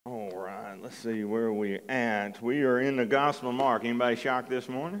Let's see where we at. We are in the Gospel of Mark. Anybody shocked this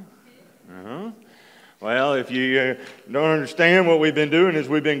morning? Well, if you don't understand, what we've been doing is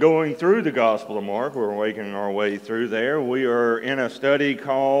we've been going through the Gospel of Mark. We're making our way through there. We are in a study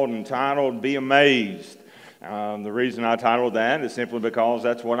entitled Be Amazed. The reason I titled that is simply because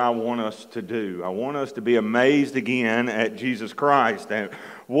that's what I want us to do. I want us to be amazed again at Jesus Christ and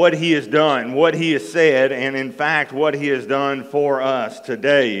what He has done, what He has said, and in fact what He has done for us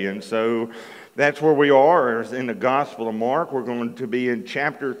today. And so that's where we are in the Gospel of Mark. We're going to be in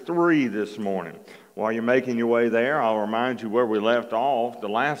chapter 3 this morning. While you're making your way there, I'll remind you where we left off. The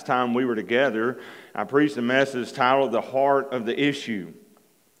last time we were together, I preached a message titled The Heart of the Issue.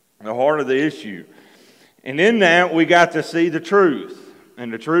 The Heart of the Issue. And in that, we got to see the truth.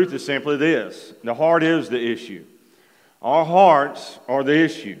 And the truth is simply this. The heart is the issue. Our hearts are the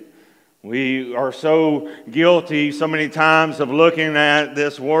issue. We are so guilty so many times of looking at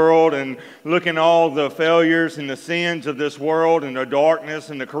this world and looking at all the failures and the sins of this world and the darkness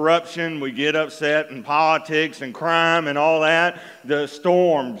and the corruption. We get upset in politics and crime and all that, the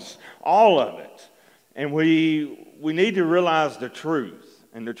storms, all of it. And we need to realize the truth.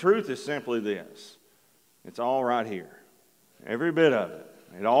 And the truth is simply this. It's all right here. Every bit of it.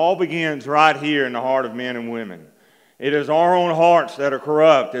 It all begins right here in the heart of men and women. It is our own hearts that are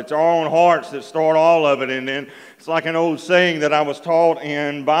corrupt. It's our own hearts that start all of it. And then it's like an old saying that I was taught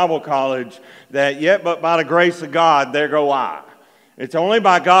in Bible college, that yet but by the grace of God, there go I. It's only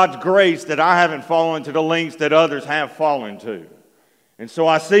by God's grace that I haven't fallen to the lengths that others have fallen to. And so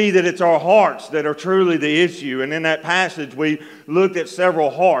I see that it's our hearts that are truly the issue. And in that passage, we looked at several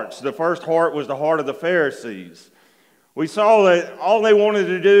hearts. The first heart was the heart of the Pharisees. We saw that all they wanted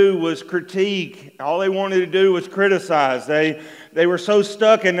to do was critique. All they wanted to do was criticize. They were so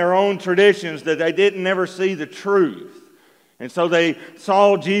stuck in their own traditions that they didn't ever see the truth. And so they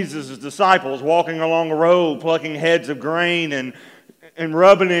saw Jesus' disciples walking along the road, plucking heads of grain and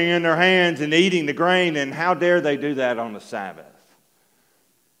rubbing it in their hands and eating the grain. And how dare they do that on the Sabbath?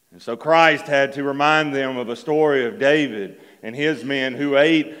 And so Christ had to remind them of a story of David and his men who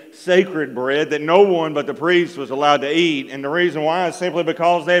ate sacred bread that no one but the priest was allowed to eat. And the reason why is simply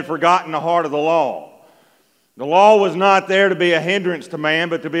because they had forgotten the heart of the law. The law was not there to be a hindrance to man,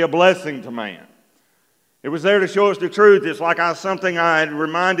 but to be a blessing to man. It was there to show us the truth. It's like something I had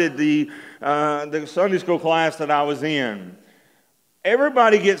reminded the Sunday school class that I was in.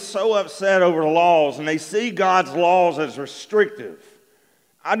 Everybody gets so upset over the laws, and they see God's laws as restrictive.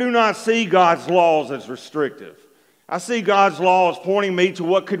 I do not see God's laws as restrictive. I see God's laws pointing me to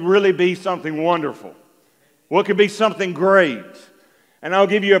what could really be something wonderful, what could be something great. And I'll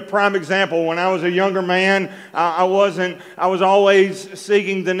give you a prime example. When I was a younger man, I was always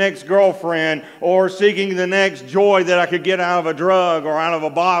seeking the next girlfriend or seeking the next joy that I could get out of a drug or out of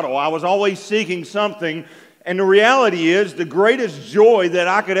a bottle. I was always seeking something. And the reality is, the greatest joy that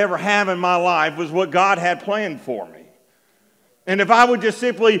I could ever have in my life was what God had planned for me. And if I would just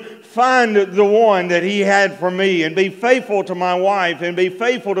simply find the one that He had for me and be faithful to my wife and be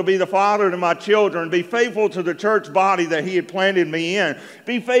faithful to be the father to my children, be faithful to the church body that He had planted me in,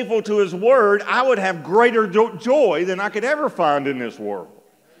 be faithful to His Word, I would have greater joy than I could ever find in this world.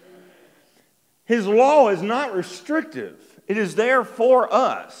 His law is not restrictive. It is there for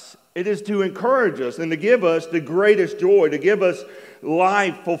us. It is to encourage us and to give us the greatest joy, to give us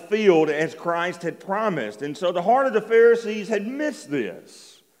life fulfilled as Christ had promised. And so the heart of the Pharisees had missed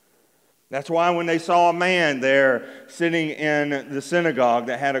this. That's why when they saw a man there sitting in the synagogue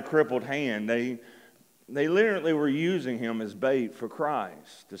that had a crippled hand, they literally were using him as bait for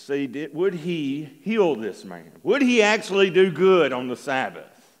Christ to see, would He heal this man? Would He actually do good on the Sabbath?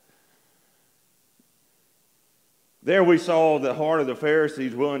 There we saw the heart of the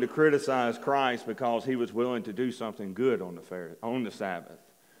Pharisees willing to criticize Christ because He was willing to do something good on the Sabbath.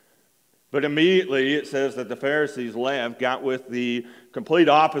 But immediately it says that the Pharisees left, got with the complete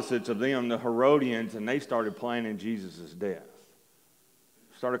opposites of them, the Herodians, and they started planning Jesus' death.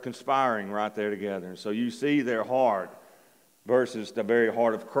 Started conspiring right there together. And so you see their heart versus the very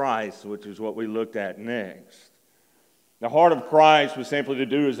heart of Christ, which is what we looked at next. The heart of Christ was simply to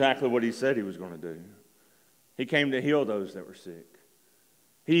do exactly what He said He was going to do. He came to heal those that were sick.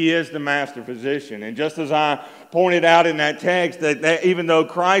 He is the master physician. And just as I pointed out in that text, that even though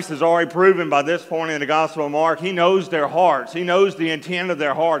Christ has already proven by this point in the Gospel of Mark, He knows their hearts. He knows the intent of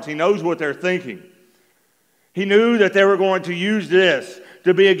their hearts. He knows what they're thinking. He knew that they were going to use this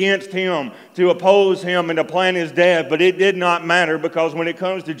to be against Him, to oppose Him, and to plan His death. But it did not matter, because when it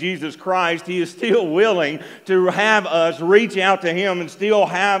comes to Jesus Christ, He is still willing to have us reach out to Him and still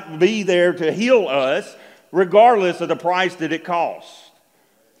be there to heal us, regardless of the price that it costs.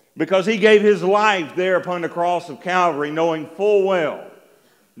 because he gave his life there upon the cross of Calvary, knowing full well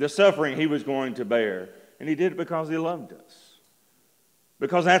the suffering he was going to bear. And he did it because he loved us,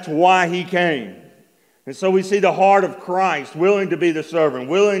 because that's why he came. And so we see the heart of Christ, willing to be the servant,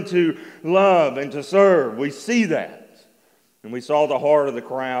 willing to love and to serve. We see that. And we saw the heart of the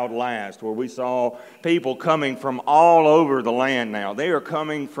crowd last, where we saw people coming from all over the land now. They are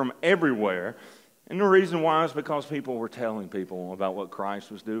coming from everywhere. And the reason why is because people were telling people about what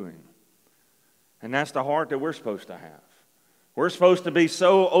Christ was doing. And that's the heart that we're supposed to have. We're supposed to be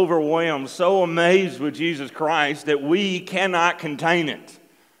so overwhelmed, so amazed with Jesus Christ that we cannot contain it.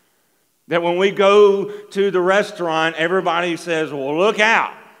 That when we go to the restaurant, everybody says, well, look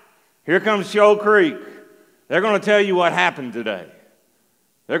out. Here comes Shoal Creek. They're going to tell you what happened today.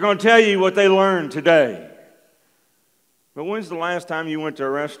 They're going to tell you what they learned today. But when's the last time you went to a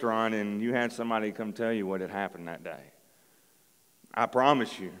restaurant and you had somebody come tell you what had happened that day? I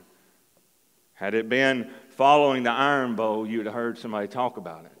promise you, had it been following the Iron Bowl, you'd have heard somebody talk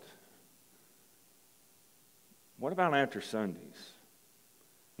about it. What about after Sundays?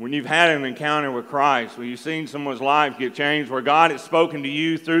 When you've had an encounter with Christ, when you've seen someone's life get changed, where God has spoken to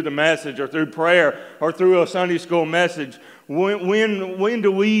you through the message or through prayer or through a Sunday school message, when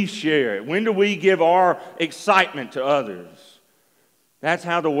do we share it? When do we give our excitement to others? That's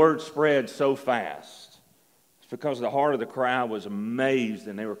how the word spread so fast. It's because the heart of the crowd was amazed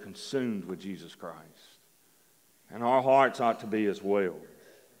and they were consumed with Jesus Christ. And our hearts ought to be as well.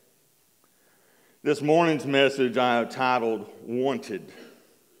 This morning's message I have titled, Wanted.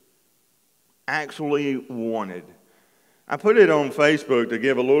 Actually wanted. I put it on Facebook to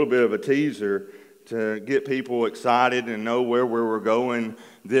give a little bit of a teaser to get people excited and know where we were going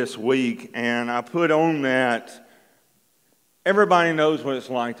this week. And I put on that, everybody knows what it's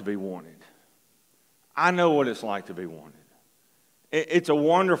like to be wanted. I know what it's like to be wanted. It's a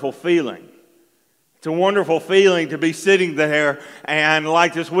wonderful feeling. It's a wonderful feeling to be sitting there, and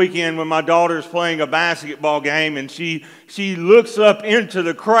like this weekend when my daughter's playing a basketball game and she looks up into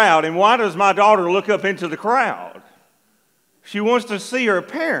the crowd. And why does my daughter look up into the crowd? She wants to see her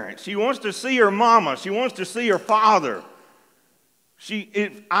parents. She wants to see her mama. She wants to see her father.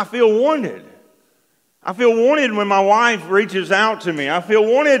 I feel wanted. I feel wanted when my wife reaches out to me. I feel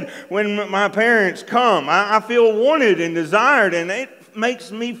wanted when my parents come. I feel wanted and desired, and it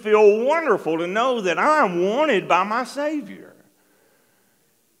makes me feel wonderful to know that I am wanted by my Savior,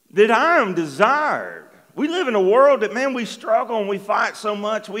 that I am desired. We live in a world that, man, we struggle and we fight so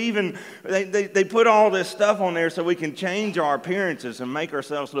much. They put all this stuff on there so we can change our appearances and make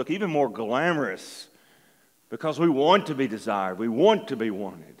ourselves look even more glamorous because we want to be desired. We want to be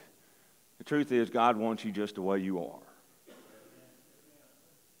wanted. The truth is, God wants you just the way you are.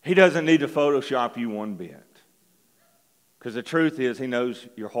 He doesn't need to Photoshop you one bit. Because the truth is, He knows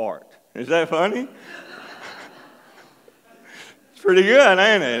your heart. Is that funny? It's pretty good,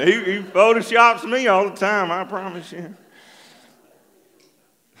 ain't it? He photoshops me all the time, I promise you.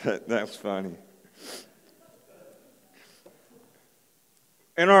 That's funny.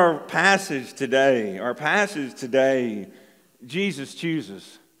 In our passage today, Jesus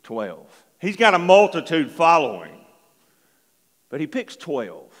chooses 12. He's got a multitude following, but He picks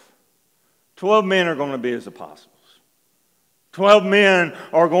 12. 12 men are going to be His apostles. 12 men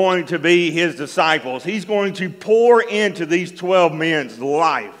are going to be His disciples. He's going to pour into these 12 men's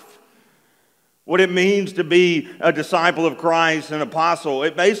life what it means to be a disciple of Christ, an apostle.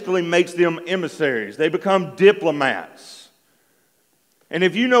 It basically makes them emissaries. They become diplomats. And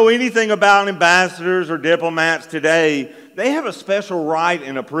if you know anything about ambassadors or diplomats today, they have a special right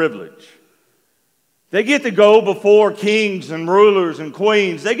and a privilege. They get to go before kings and rulers and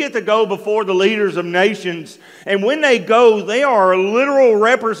queens. They get to go before the leaders of nations. And when they go, they are a literal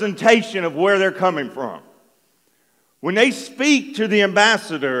representation of where they're coming from. When they speak to the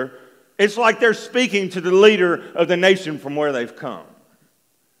ambassador, it's like they're speaking to the leader of the nation from where they've come.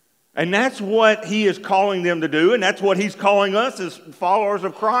 And that's what He is calling them to do, and that's what He's calling us as followers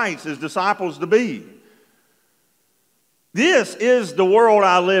of Christ, as disciples to be. This is the world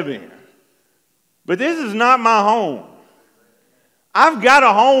I live in. But this is not my home. I've got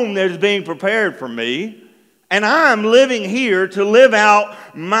a home that is being prepared for me, and I'm living here to live out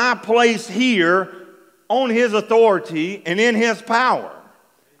my place here on His authority and in His power.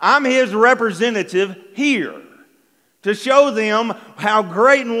 I'm His representative here to show them how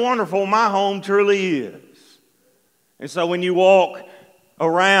great and wonderful my home truly is. And so when you walk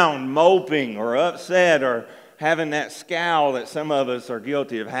around moping or upset or having that scowl that some of us are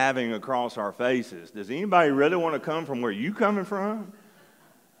guilty of having across our faces, does anybody really want to come from where you're coming from?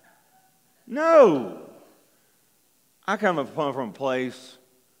 No. I come from a place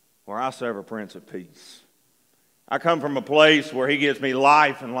where I serve a Prince of Peace. I come from a place where He gives me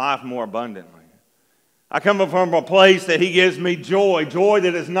life and life more abundantly. I come from a place that He gives me joy, joy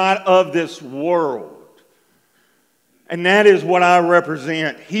that is not of this world. And that is what I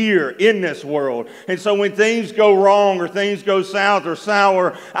represent here in this world. And so when things go wrong or things go south or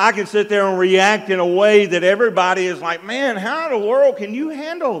sour, I can sit there and react in a way that everybody is like, man, how in the world can you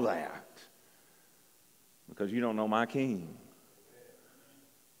handle that? Because you don't know my King.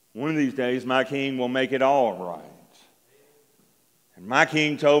 One of these days, my King will make it all right. And my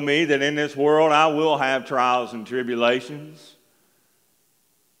King told me that in this world I will have trials and tribulations.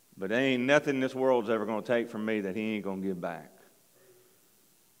 But there ain't nothing this world's ever going to take from me that He ain't going to give back.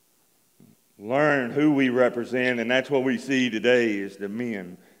 Learn who we represent, and that's what we see today is the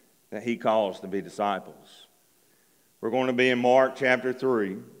men that He calls to be disciples. We're going to be in Mark chapter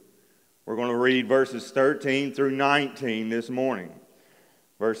 3. We're going to read verses 13 through 19 this morning.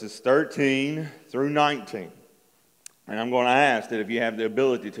 Verses 13 through 19. And I'm going to ask that if you have the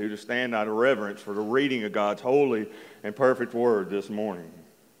ability to stand out of reverence for the reading of God's holy and perfect word this morning.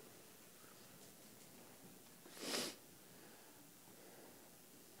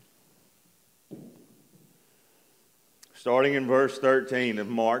 Starting in verse 13 of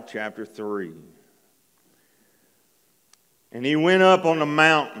Mark chapter 3. And He went up on the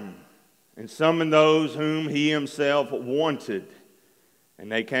mountain and summoned those whom He Himself wanted,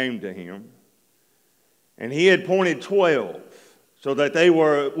 and they came to Him. And He had appointed 12, so that they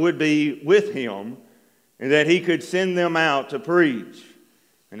would be with Him, and that He could send them out to preach,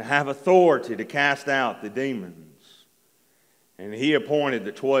 and have authority to cast out the demons. And He appointed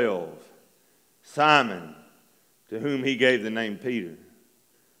the 12, Simon, to whom He gave the name Peter,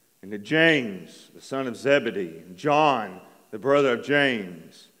 and to James, the son of Zebedee, and John, the brother of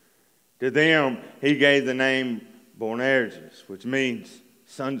James. To them He gave the name Boanerges, which means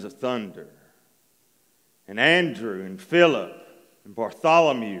sons of thunder. And Andrew, and Philip, and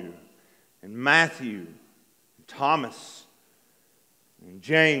Bartholomew, and Matthew, and Thomas, and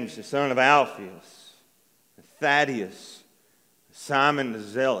James, the son of Alphaeus, and Thaddeus, Simon the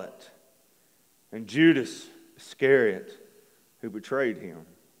Zealot, and Judas Iscariot, who betrayed Him.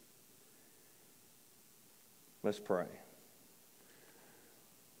 Let's pray.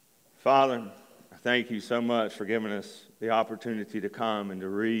 Father, I thank You so much for giving us the opportunity to come and to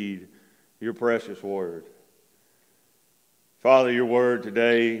read Your precious word. Father, Your word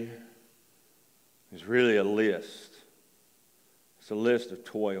today is really a list. It's a list of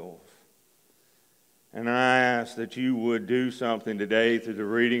 12. And I ask that You would do something today through the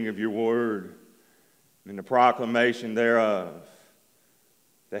reading of Your word and the proclamation thereof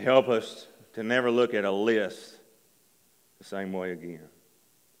to help us to never look at a list the same way again.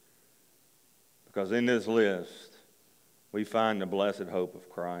 Because in this list, we find the blessed hope of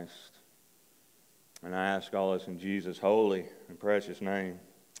Christ. And I ask all this in Jesus' holy and precious name.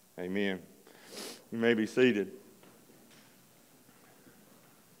 Amen. You may be seated.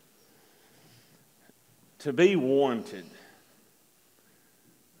 To be wanted.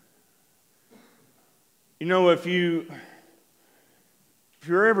 You know, if you're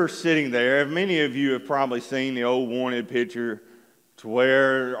ever sitting there, many of you have probably seen the old wanted picture to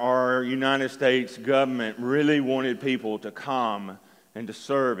where our United States government really wanted people to come and to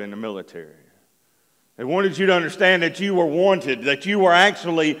serve in the military. They wanted you to understand that you were wanted, that you were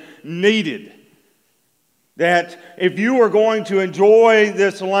actually needed. That if you were going to enjoy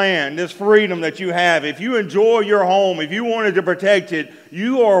this land, this freedom that you have, if you enjoy your home, if you wanted to protect it,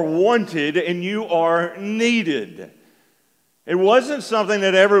 you are wanted and you are needed. It wasn't something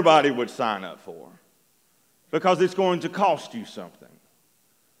that everybody would sign up for because it's going to cost you something.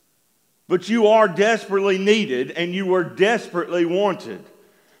 But you are desperately needed and you were desperately wanted.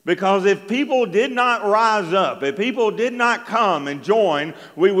 Because if people did not rise up, if people did not come and join,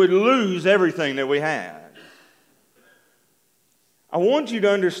 we would lose everything that we had. I want you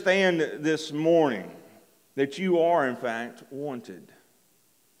to understand this morning that you are, in fact, wanted.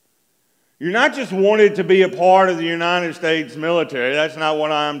 You're not just wanted to be a part of the United States military. That's not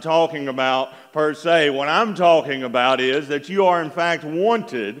what I'm talking about per se. What I'm talking about is that you are, in fact,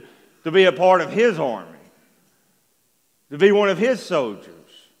 wanted to be a part of His army, to be one of His soldiers.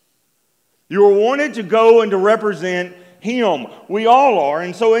 You are wanted to go and to represent Him. We all are.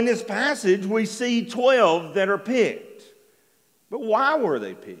 And so in this passage, we see 12 that are picked. But why were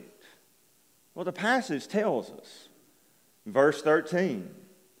they picked? Well, the passage tells us. Verse 13.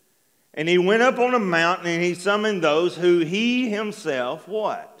 And He went up on a mountain and He summoned those who He Himself,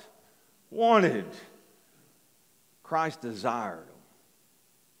 what? Wanted. Christ desired them.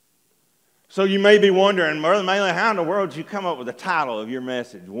 So you may be wondering, Brother Mahlon, how in the world did you come up with the title of your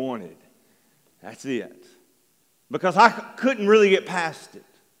message, Wanted? That's it. Because I couldn't really get past it.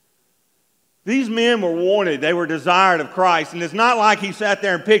 These men were wanted. They were desired of Christ. And it's not like he sat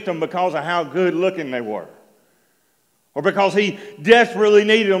there and picked them because of how good looking they were. Or because he desperately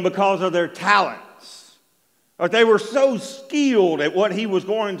needed them because of their talents. Or they were so skilled at what he was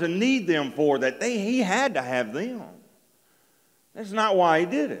going to need them for that he had to have them. That's not why he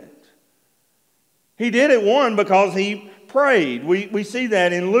did it. He did it, one, because he prayed. We see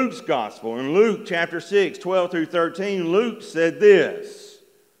that in Luke's gospel. In Luke chapter 6, 12 through 13, Luke said this.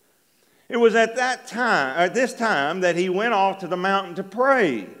 It was at this time that he went off to the mountain to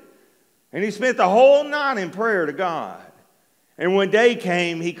pray. And he spent the whole night in prayer to God. And when day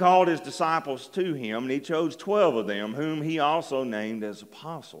came, he called his disciples to him, and he chose 12 of them, whom he also named as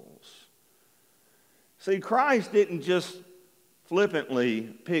apostles. See, Christ didn't just flippantly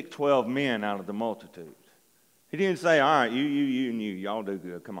pick 12 men out of the multitude. He didn't say, all right, you, and you, y'all do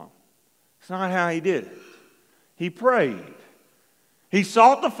good, come on. It's not how he did it. He prayed. He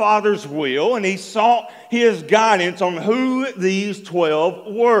sought the Father's will, and he sought his guidance on who these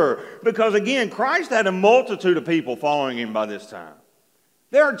 12 were. Because again, Christ had a multitude of people following him by this time.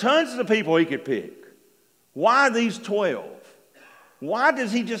 There are tons of people he could pick. Why these 12? Why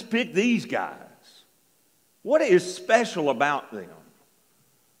does he just pick these guys? What is special about them?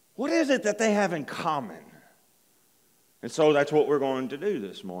 What is it that they have in common? And so that's what we're going to do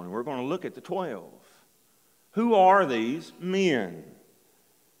this morning. We're going to look at the 12. Who are these men?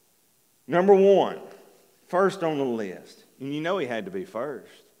 Number one, first on the list, and you know he had to be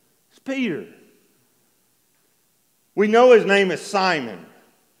first, it's Peter. We know his name is Simon.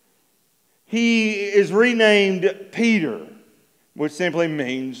 He is renamed Peter, which simply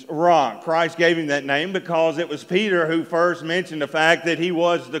means rock. Christ gave him that name because it was Peter who first mentioned the fact that he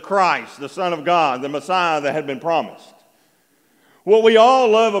was the Christ, the Son of God, the Messiah that had been promised. What we all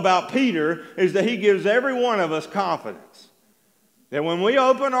love about Peter is that he gives every one of us confidence that when we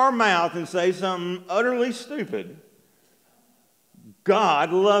open our mouth and say something utterly stupid,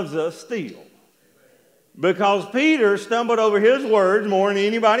 God loves us still. Because Peter stumbled over his words more than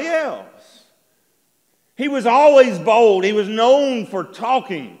anybody else. He was always bold. He was known for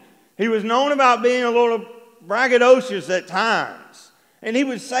talking. He was known about being a little braggadocious at times. And he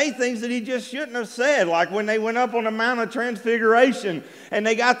would say things that he just shouldn't have said, like when they went up on the Mount of Transfiguration and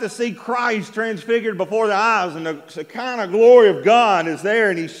they got to see Christ transfigured before their eyes, and the Shekinah glory of God is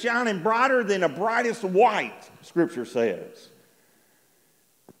there, and he's shining brighter than the brightest white, Scripture says.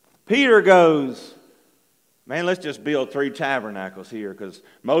 Peter goes, man, let's just build 3 tabernacles here, because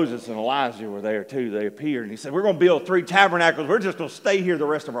Moses and Elijah were there too. They appeared, and he said, we're going to build 3 tabernacles. We're just going to stay here the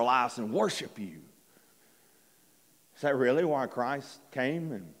rest of our lives and worship you. Is that really why Christ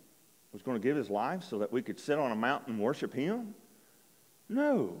came and was going to give his life, so that we could sit on a mountain and worship him?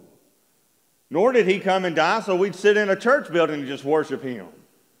 No. Nor did he come and die so we'd sit in a church building and just worship him.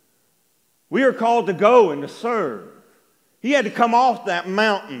 We are called to go and to serve. He had to come off that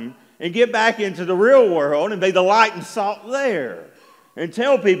mountain and get back into the real world and be the light and salt there and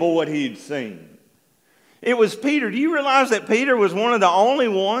tell people what he'd seen. It was Peter. Do you realize that Peter was one of the only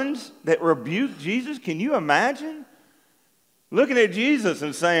ones that rebuked Jesus? Can you imagine? Looking at Jesus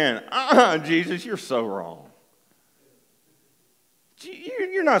and saying, Jesus, you're so wrong.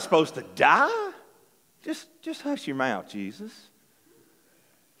 You're not supposed to die. Just hush your mouth, Jesus.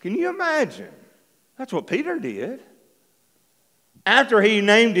 Can you imagine? That's what Peter did. After he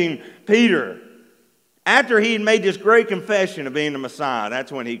named him Peter, after he had made this great confession of being the Messiah,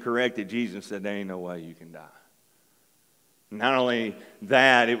 that's when he corrected Jesus and said, there ain't no way you can die. Not only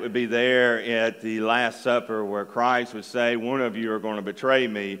that, it would be there at the Last Supper where Christ would say, one of you are going to betray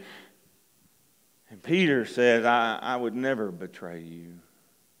me. And Peter said, I would never betray you.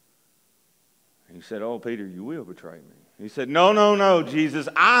 And he said, oh, Peter, you will betray me. He said, no, Jesus,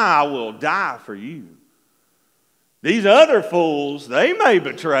 I will die for you. These other fools, they may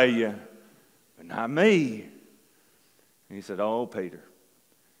betray you, but not me. And he said, oh, Peter,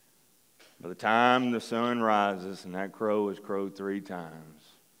 by the time the sun rises and that crow has crowed 3 times,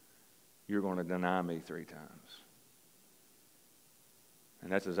 you're going to deny me 3 times.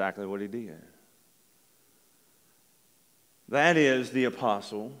 And that's exactly what he did. That is the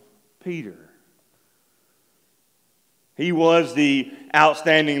Apostle Peter. He was the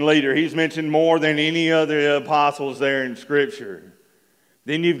outstanding leader. He's mentioned more than any other apostles there in Scripture.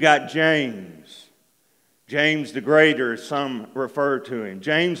 Then you've got James. James the Greater, as some refer to him.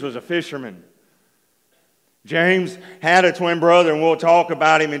 James was a fisherman. James had a twin brother, and we'll talk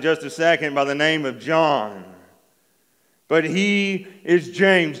about him in just a second, by the name of John. But he is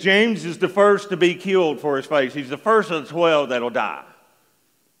James. James is the first to be killed for his faith. He's the first of the 12 that'll die.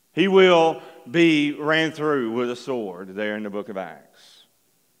 He will be ran through with a sword there in the book of Acts.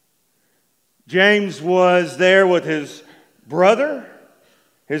 James was there with his brother.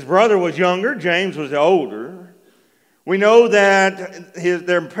 His brother was younger. James was older. We know that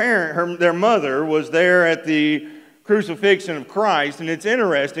their mother was there at the crucifixion of Christ, and it's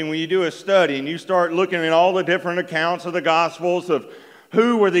interesting when you do a study and you start looking at all the different accounts of the Gospels of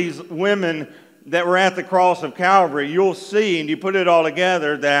who were these women that were at the cross of Calvary, you'll see, and you put it all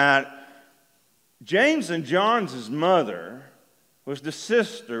together, that James and John's mother was the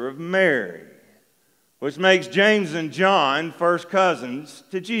sister of Mary, which makes James and John first cousins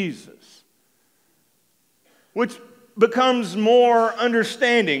to Jesus, which becomes more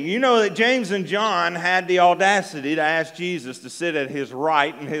understanding. You know that James and John had the audacity to ask Jesus to sit at his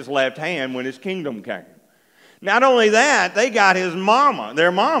right and his left hand when his kingdom came. Not only that, they got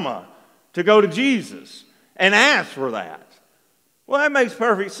their mama, to go to Jesus and ask for that. Well, that makes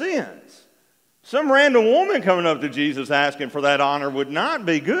perfect sense. Some random woman coming up to Jesus asking for that honor would not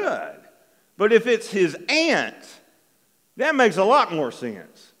be good. But if it's his aunt, that makes a lot more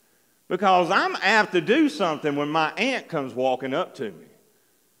sense. Because I'm apt to do something when my aunt comes walking up to me.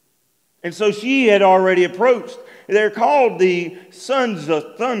 And so she had already approached. They're called the sons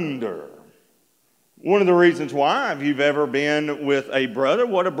of thunder. One of the reasons why, if you've ever been with a brother,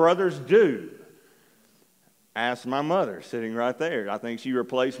 what do brothers do? Ask my mother, sitting right there. I think she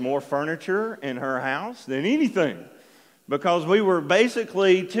replaced more furniture in her house than anything. Because we were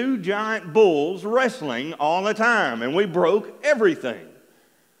basically two giant bulls wrestling all the time. And we broke everything.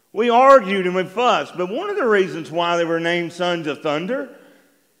 We argued and we fussed. But one of the reasons why they were named sons of thunder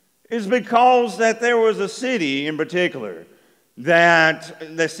is because that there was a city in particular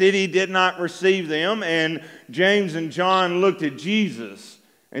that the city did not receive them, and James and John looked at Jesus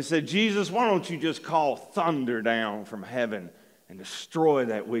and said, Jesus, why don't you just call thunder down from heaven and destroy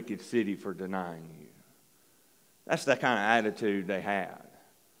that wicked city for denying you? That's the kind of attitude they had.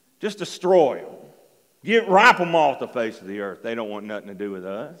 Just destroy them. Wipe them off the face of the earth. They don't want nothing to do with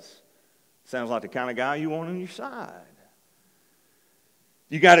us. Sounds like the kind of guy you want on your side.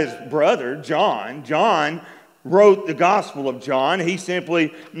 You got his brother, John. John wrote the Gospel of John. He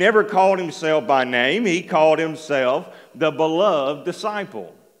simply never called himself by name. He called himself the beloved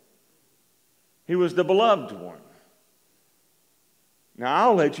disciple. He was the beloved one. Now,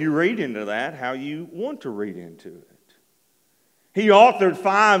 I'll let you read into that how you want to read into it. He authored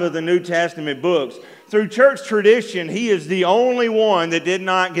 5 of the New Testament books. Through church tradition, he is the only one that did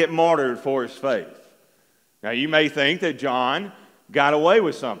not get martyred for his faith. Now, you may think that John got away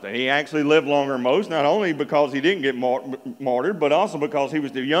with something. He actually lived longer than most, not only because he didn't get martyred, but also because he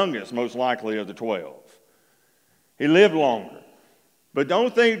was the youngest, most likely, of the 12. He lived longer. But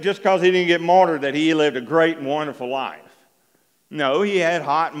don't think just because he didn't get martyred that he lived a great and wonderful life. No, he had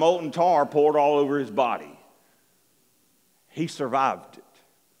hot molten tar poured all over his body. He survived it.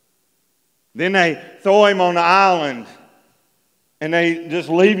 Then they throw him on the island, and they just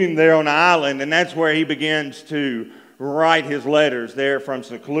leave him there on the island, and that's where he begins to write his letters there from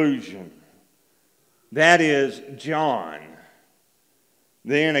seclusion. That is John.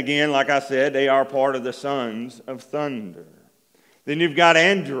 Then again, like I said, they are part of the sons of thunder. Then you've got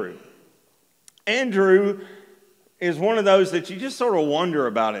Andrew. Andrew is one of those that you just sort of wonder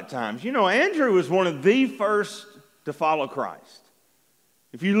about at times. You know, Andrew was one of the first to follow Christ.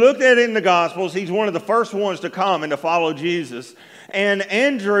 If you looked at it in the Gospels, he's one of the first ones to come and to follow Jesus. And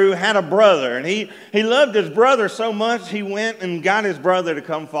Andrew had a brother, and he loved his brother so much, he went and got his brother to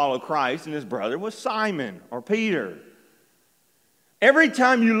come follow Christ, and his brother was Simon, or Peter. Every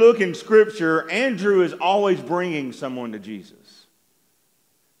time you look in Scripture, Andrew is always bringing someone to Jesus.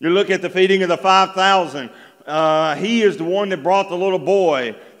 You look at the feeding of the 5,000, he is the one that brought the little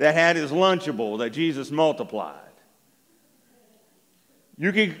boy that had his Lunchable that Jesus multiplied.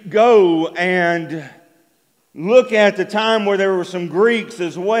 You could go and look at the time where there were some Greeks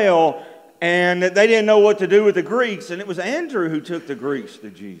as well, and they didn't know what to do with the Greeks, and it was Andrew who took the Greeks to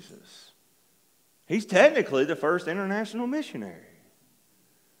Jesus. He's technically the first international missionary.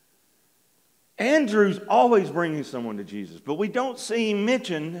 Andrew's always bringing someone to Jesus, but we don't see him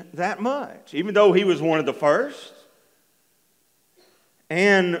mentioned that much, even though he was one of the first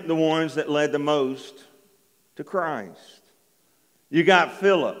and the ones that led the most to Christ. You got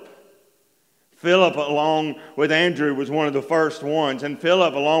Philip. Philip, along with Andrew, was one of the first ones. And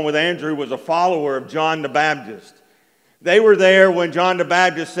Philip, along with Andrew, was a follower of John the Baptist. They were there when John the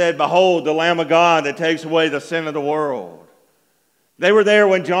Baptist said, "Behold, the Lamb of God that takes away the sin of the world." They were there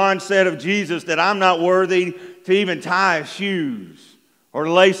when John said of Jesus that I'm not worthy to even tie his shoes or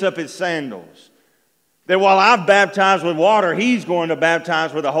lace up his sandals. That while I've baptized with water, he's going to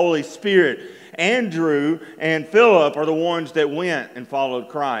baptize with the Holy Spirit. Andrew and Philip are the ones that went and followed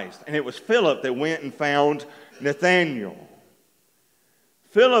Christ. And it was Philip that went and found Nathanael.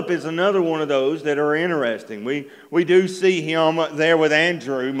 Philip is another one of those that are interesting. We do see him there with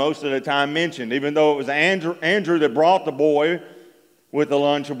Andrew most of the time mentioned, even though it was Andrew that brought the boy with the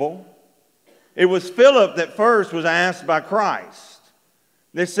Lunchable. It was Philip that first was asked by Christ.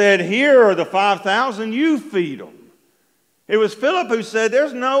 They said, here are the 5,000, you feed them. It was Philip who said,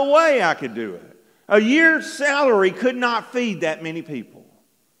 there's no way I could do it. A year's salary could not feed that many people.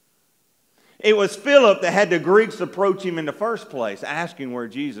 It was Philip that had the Greeks approach him in the first place, asking where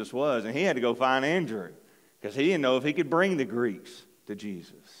Jesus was, and he had to go find Andrew because he didn't know if he could bring the Greeks to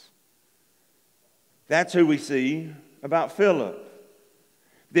Jesus. That's who we see about Philip.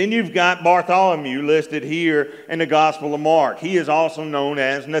 Then you've got Bartholomew listed here in the Gospel of Mark. He is also known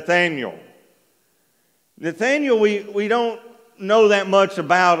as Nathanael. Nathanael, we don't know that much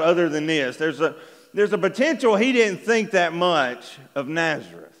about other than this. There's a potential he didn't think that much of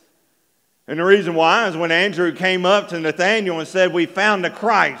Nazareth. And the reason why is when Andrew came up to Nathanael and said, we found the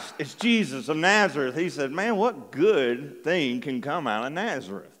Christ, it's Jesus of Nazareth. He said, man, what good thing can come out of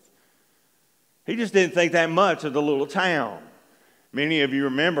Nazareth? He just didn't think that much of the little town. Many of you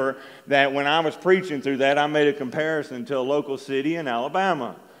remember that when I was preaching through that, I made a comparison to a local city in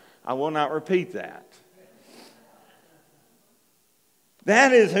Alabama. I will not repeat that.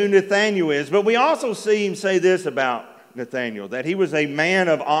 That is who Nathanael is. But we also see him say this about Nathanael, that he was a man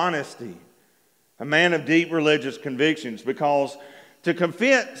of honesty, a man of deep religious convictions, because to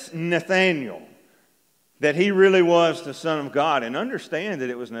convince Nathanael that he really was the Son of God, and understand that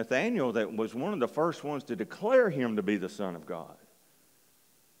it was Nathanael that was one of the first ones to declare him to be the Son of God.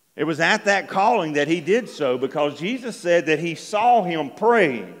 It was at that calling that he did so, because Jesus said that he saw him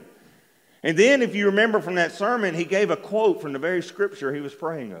praying. And then, if you remember from that sermon, he gave a quote from the very scripture he was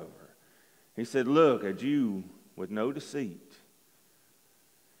praying over. He said, look, a Jew with no deceit.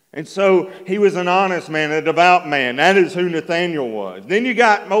 And so he was an honest man, a devout man. That is who Nathanael was. Then you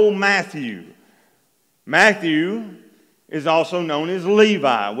got old Matthew. Matthew is also known as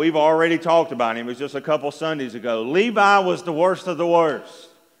Levi. We've already talked about him. It was just a couple Sundays ago. Levi was the worst of the worst.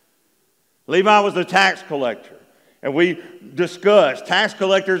 Levi was the tax collector. And we discussed, tax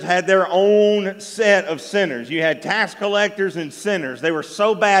collectors had their own set of sinners. You had tax collectors and sinners. They were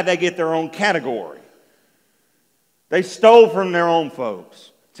so bad they get their own category. They stole from their own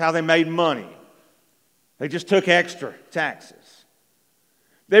folks. That's how they made money. They just took extra taxes.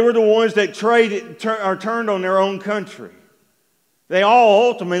 They were the ones that turned on their own country. They all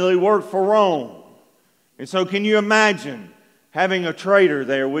ultimately worked for Rome. And so can you imagine having a traitor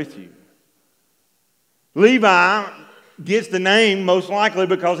there with you? Levi gets the name most likely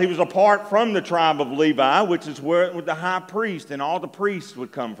because he was apart from the tribe of Levi, which is where the high priest and all the priests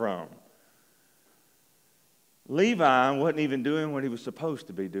would come from. Levi wasn't even doing what he was supposed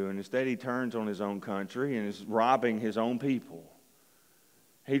to be doing. Instead, he turns on his own country and is robbing his own people.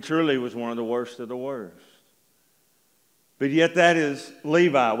 He truly was one of the worst of the worst. But yet that is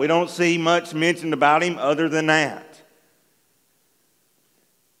Levi. We don't see much mentioned about him other than that.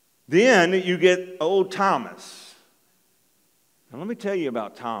 Then you get old Thomas. Now let me tell you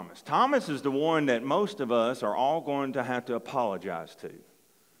about Thomas. Thomas is the one that most of us are all going to have to apologize to.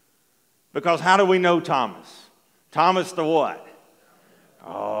 Because how do we know Thomas? Thomas the what?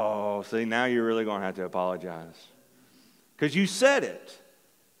 Oh, see, now you're really going to have to apologize. Because you said it.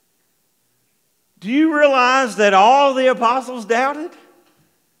 Do you realize that all the apostles doubted?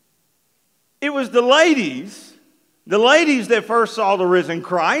 It was the ladies that first saw the risen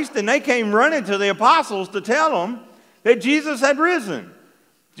Christ, and they came running to the apostles to tell them that Jesus had risen.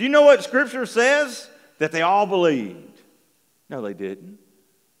 Do you know what Scripture says? That they all believed. No, they didn't.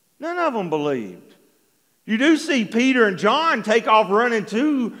 None of them believed. You do see Peter and John take off running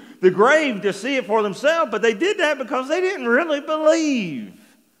to the grave to see it for themselves, but they did that because they didn't really believe.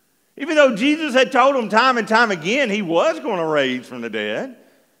 Even though Jesus had told them time and time again he was going to raise from the dead,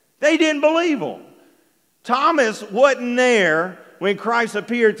 they didn't believe him. Thomas wasn't there when Christ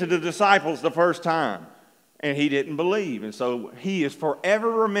appeared to the disciples the first time, and he didn't believe. And so he is forever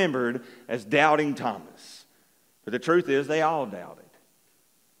remembered as doubting Thomas. But the truth is they all doubted.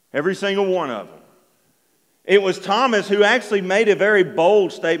 Every single one of them. It was Thomas who actually made a very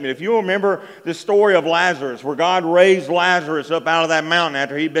bold statement. If you remember the story of Lazarus, where God raised Lazarus up out of that mountain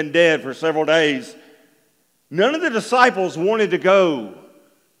after he'd been dead for several days, none of the disciples wanted to go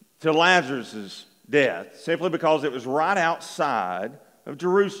to Lazarus' death simply because it was right outside of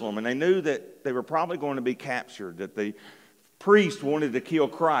Jerusalem, and they knew that they were probably going to be captured, that the priest wanted to kill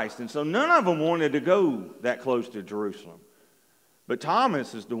Christ, and so none of them wanted to go that close to Jerusalem. But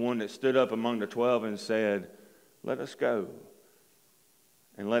Thomas is the one that stood up among the 12 and said, "Let us go,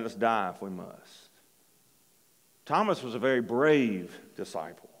 and let us die if we must." Thomas was a very brave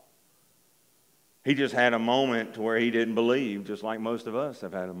disciple. He just had a moment to where he didn't believe, just like most of us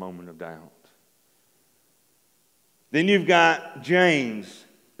have had a moment of doubt. Then you've got James,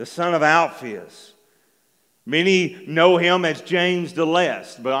 the son of Alphaeus. Many know him as James the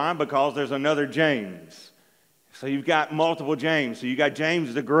Less, because there's another James. So you've got multiple James. So you've got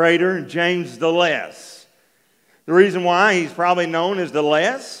James the Greater and James the Less. The reason why he's probably known as the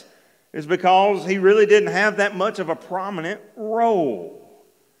Less is because he really didn't have that much of a prominent role.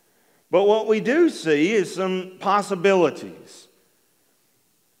 But what we do see is some possibilities.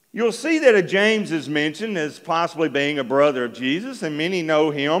 You'll see that a James is mentioned as possibly being a brother of Jesus, and many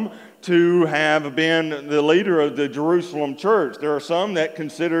know him to have been the leader of the Jerusalem church. There are some that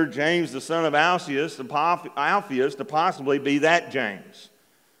consider James the son of Alphaeus to possibly be that James.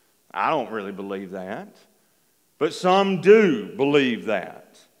 I don't really believe that, but some do believe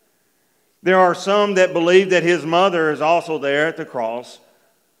that. There are some that believe that his mother is also there at the cross.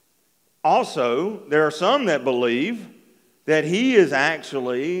 Also, there are some that believe that he is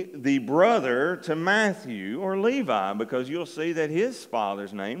actually the brother to Matthew or Levi, because you'll see that his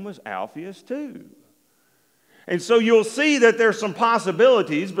father's name was Alphaeus too. And so you'll see that there's some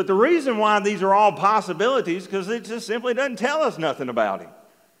possibilities, but the reason why these are all possibilities is because it just simply doesn't tell us nothing about him.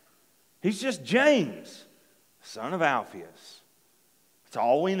 He's just James, son of Alphaeus. That's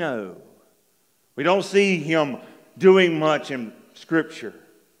all we know. We don't see him doing much in Scripture.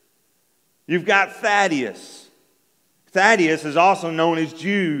 You've got Thaddeus. Thaddeus is also known as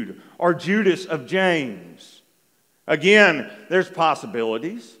Jude or Judas of James. Again, there's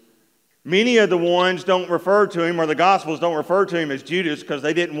possibilities. Many of the ones don't refer to him, or the Gospels don't refer to him as Judas, because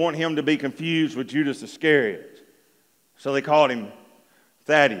they didn't want him to be confused with Judas Iscariot. So they called him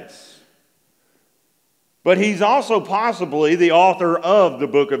Thaddeus. But he's also possibly the author of the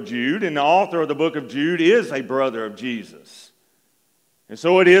book of Jude, and the author of the book of Jude is a brother of Jesus. And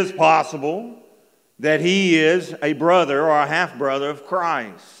so it is possible that he is a brother or a half-brother of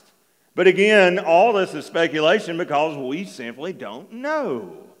Christ. But again, all this is speculation because we simply don't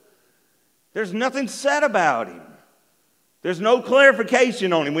know. There's nothing said about him. There's no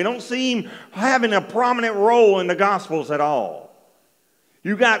clarification on him. We don't see him having a prominent role in the Gospels at all.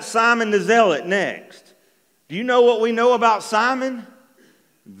 You got Simon the Zealot next. Do you know what we know about Simon?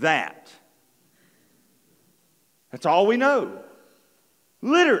 That's all we know.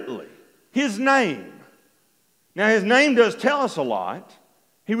 Literally, his name. Now, his name does tell us a lot.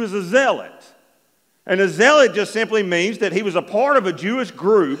 He was a zealot. And a zealot just simply means that he was a part of a Jewish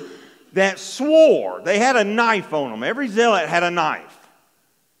group that swore. They had a knife on them. Every zealot had a knife.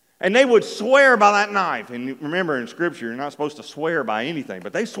 And they would swear by that knife. And remember, in Scripture, you're not supposed to swear by anything.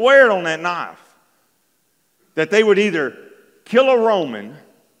 But they swear on that knife that they would either kill a Roman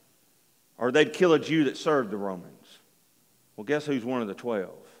or they'd kill a Jew that served the Romans. Well, guess who's one of the 12?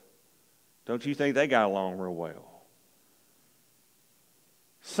 Don't you think they got along real well?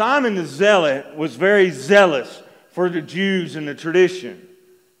 Simon the Zealot was very zealous for the Jews and the tradition.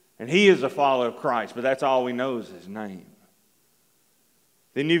 And he is a follower of Christ, but that's all we know is his name.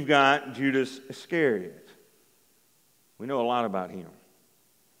 Then you've got Judas Iscariot. We know a lot about him.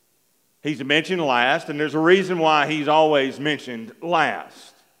 He's mentioned last, and there's a reason why he's always mentioned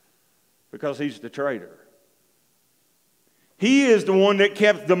last. Because he's the traitor. He is the one that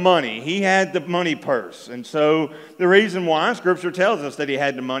kept the money. He had the money purse. And so the reason why Scripture tells us that he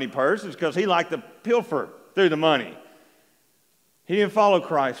had the money purse is because he liked to pilfer through the money. He didn't follow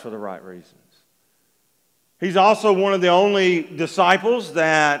Christ for the right reasons. He's also one of the only disciples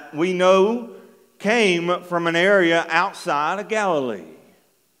that we know came from an area outside of Galilee.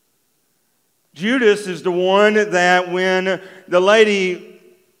 Judas is the one that when the lady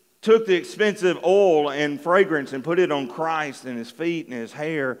took the expensive oil and fragrance and put it on Christ and his feet and his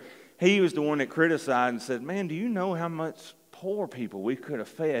hair, he was the one that criticized and said, "Man, do you know how much poor people we could have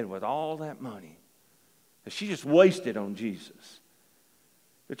fed with all that money? That she just wasted on Jesus."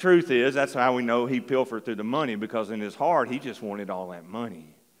 The truth is, that's how we know he pilfered through the money, because in his heart, he just wanted all that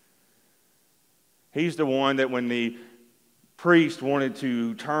money. He's the one that when the priest wanted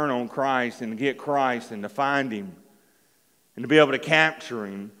to turn on Christ and get Christ and to find him and to be able to capture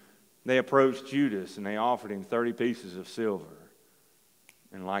him, they approached Judas and they offered him 30 pieces of silver.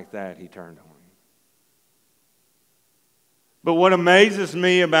 And like that, he turned on him. But what amazes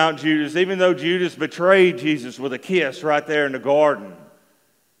me about Judas, even though Judas betrayed Jesus with a kiss right there in the garden,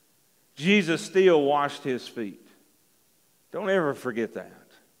 Jesus still washed his feet. Don't ever forget that.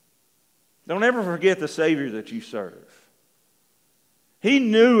 Don't ever forget the Savior that you serve. He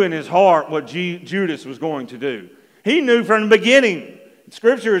knew in his heart what Judas was going to do. He knew from the beginning.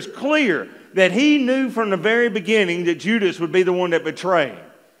 Scripture is clear that he knew from the very beginning that Judas would be the one that betrayed.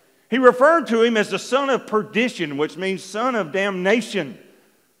 He referred to him as the son of perdition, which means son of damnation.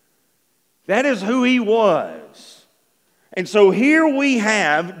 That is who he was. And so here we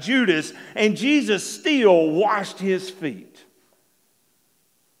have Judas, and Jesus still washed his feet.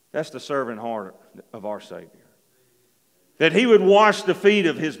 That's the servant heart of our Savior. That he would wash the feet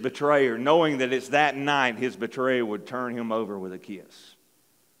of his betrayer, knowing that it's that night his betrayer would turn him over with a kiss.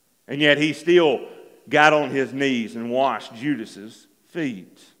 And yet he still got on his knees and washed Judas's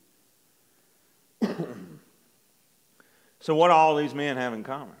feet. So what do all these men have in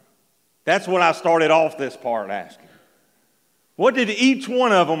common? That's what I started off this part asking. What did each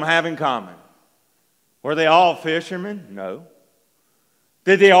one of them have in common? Were they all fishermen? No.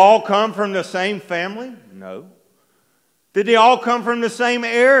 Did they all come from the same family? No. Did they all come from the same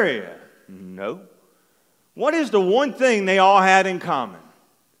area? No. What is the one thing they all had in common?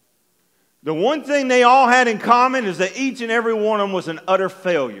 The one thing they all had in common is that each and every one of them was an utter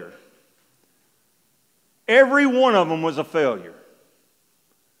failure. Every one of them was a failure.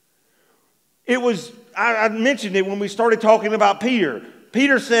 It was, I mentioned it when we started talking about Peter.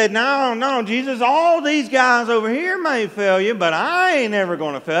 Peter said, no, Jesus, all these guys over here may fail you, but I ain't never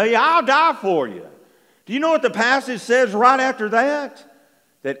going to fail you. I'll die for you. Do you know what the passage says right after that?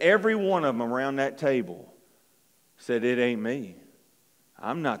 That every one of them around that table said, it ain't me.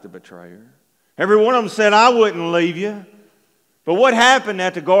 I'm not the betrayer. Every one of them said, I wouldn't leave you. But what happened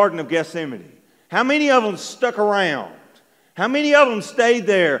at the Garden of Gethsemane? How many of them stuck around? How many of them stayed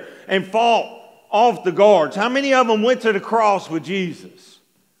there and fought off the guards? How many of them went to the cross with Jesus?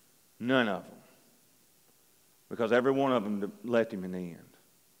 None of them. Because every one of them left him in the end.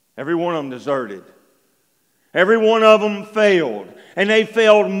 Every one of them deserted. Every one of them failed. And they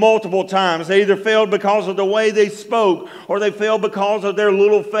failed multiple times. They either failed because of the way they spoke, or they failed because of their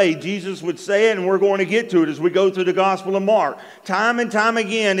little faith. Jesus would say it, and we're going to get to it as we go through the Gospel of Mark. Time and time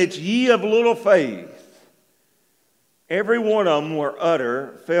again, it's ye of little faith. Every one of them were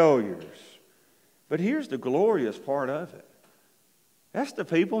utter failures. But here's the glorious part of it. That's the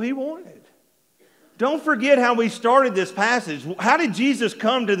people he wanted. Don't forget how we started this passage. How did Jesus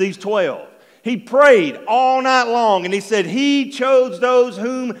come to these 12? He prayed all night long, and he said he chose those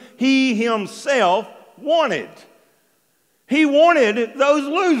whom he himself wanted. He wanted those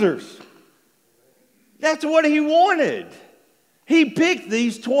losers. That's what he wanted. He picked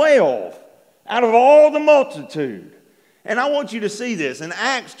these 12 out of all the multitude. And I want you to see this. In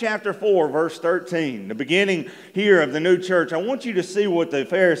Acts chapter 4, verse 13, the beginning here of the new church, I want you to see what the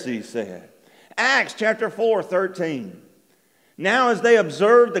Pharisees said. Acts chapter 4, 13. Now as they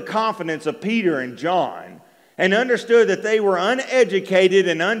observed the confidence of Peter and John and understood that they were uneducated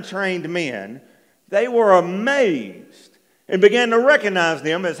and untrained men, they were amazed and began to recognize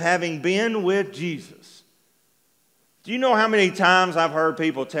them as having been with Jesus. Do you know how many times I've heard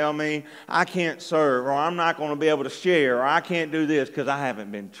people tell me, I can't serve, or I'm not going to be able to share, or I can't do this because I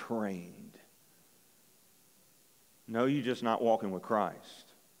haven't been trained? No, you're just not walking with Christ.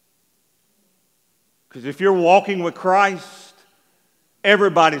 Because if you're walking with Christ,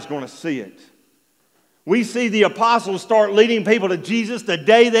 everybody's going to see it. We see the apostles start leading people to Jesus the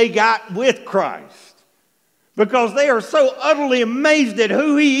day they got with Christ. Because they are so utterly amazed at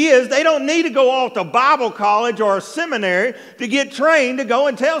who he is, they don't need to go off to Bible college or a seminary to get trained to go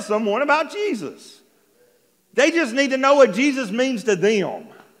and tell someone about Jesus. They just need to know what Jesus means to them.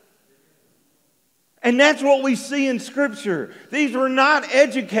 And that's what we see in Scripture. These were not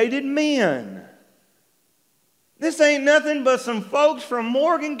educated men. This ain't nothing but some folks from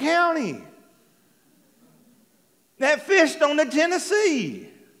Morgan County that fished on the Tennessee.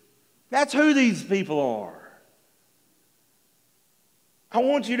 That's who these people are. I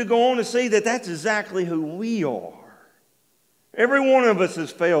want you to go on to see that that's exactly who we are. Every one of us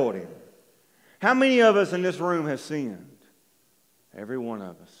has failed him. How many of us in this room have sinned? Every one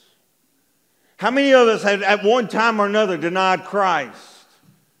of us. How many of us have at one time or another denied Christ?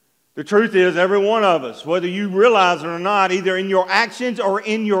 The truth is, every one of us, whether you realize it or not, either in your actions or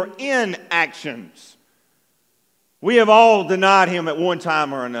in your inactions, we have all denied him at one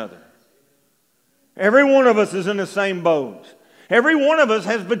time or another. Every one of us is in the same boat. Every one of us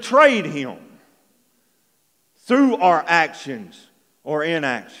has betrayed him through our actions or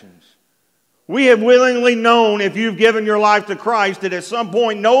inactions. We have willingly known, if you've given your life to Christ, that at some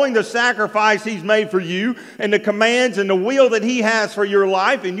point, knowing the sacrifice He's made for you and the commands and the will that He has for your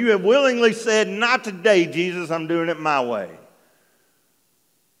life, and you have willingly said, not today, Jesus, I'm doing it my way.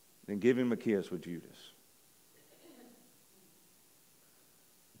 Then give Him a kiss with Judas.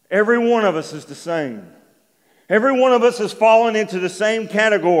 Every one of us is the same. Every one of us has fallen into the same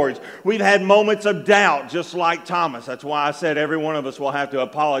categories. We've had moments of doubt, just like Thomas. That's why I said every one of us will have to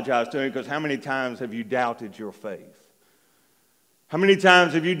apologize to him, because how many times have you doubted your faith? How many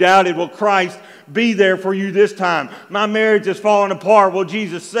times have you doubted, will Christ be there for you this time? My marriage is falling apart. Will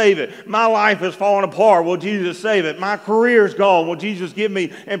Jesus save it? My life is falling apart. Will Jesus save it? My career's gone. Will Jesus give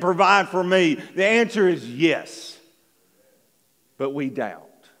me and provide for me? The answer is yes. But we doubt.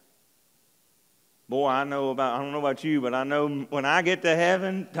 Boy, I don't know about you, but I know when I get to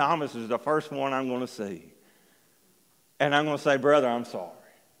heaven, Thomas is the first one I'm going to see. And I'm going to say, brother, I'm sorry.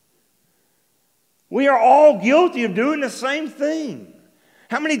 We are all guilty of doing the same thing.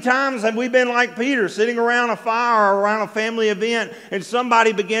 How many times have we been like Peter, sitting around a fire or around a family event, and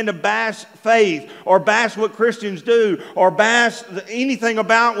somebody began to bash faith or bash what Christians do or bash anything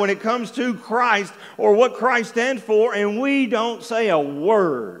about when it comes to Christ or what Christ stands for, and we don't say a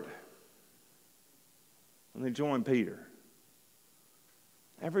word? And they join Peter.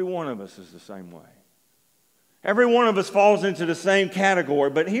 Every one of us is the same way. Every one of us falls into the same category.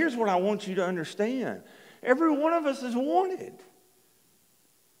 But here's what I want you to understand. Every one of us is wanted.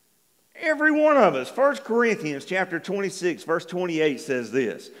 Every one of us. 1 Corinthians chapter 26, verse 28 says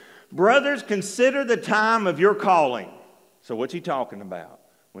this. Brothers, consider the time of your calling. So what's he talking about?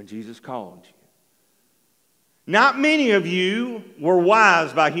 When Jesus called you. Not many of you were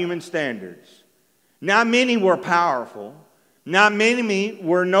wise by human standards. Not many were powerful. Not many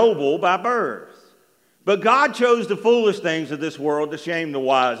were noble by birth. But God chose the foolish things of this world to shame the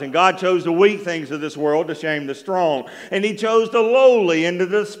wise. And God chose the weak things of this world to shame the strong. And He chose the lowly and the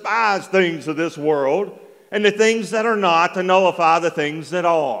despised things of this world and the things that are not to nullify the things that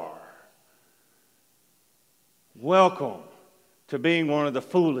are. Welcome to being one of the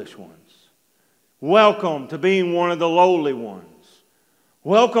foolish ones. Welcome to being one of the lowly ones.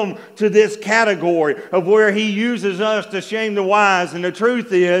 Welcome to this category of where He uses us to shame the wise. And the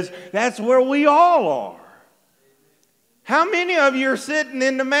truth is, that's where we all are. How many of you are sitting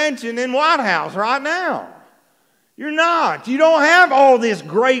in the mansion in White House right now? You're not. You don't have all this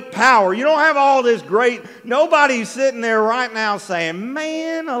great power. You don't have all this great... Nobody's sitting there right now saying,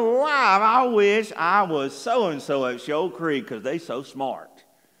 man alive, I wish I was so-and-so at Shoal Creek because they're so smart.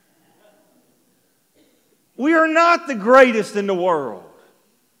 We are not the greatest in the world.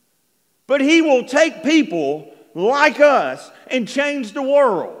 But He will take people like us and change the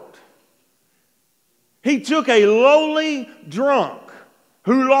world. He took a lowly drunk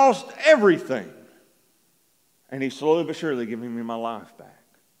who lost everything, and He slowly but surely gave me my life back.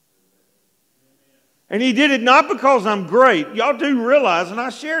 And He did it not because I'm great. Y'all do realize, and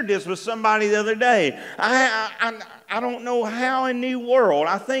I shared this with somebody the other day, I don't know how in the world,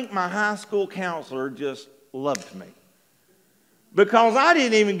 I think my high school counselor just loved me. Because I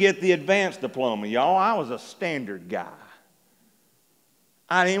didn't even get the advanced diploma, y'all. I was a standard guy.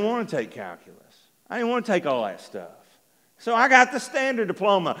 I didn't want to take calculus. I didn't want to take all that stuff. So I got the standard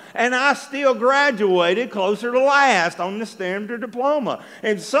diploma. And I still graduated closer to last on the standard diploma.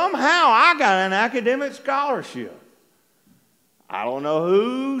 And somehow I got an academic scholarship. I don't know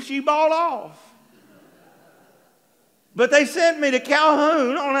who she bought off. But they sent me to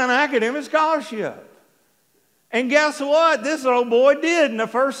Calhoun on an academic scholarship. And guess what? This old boy did in the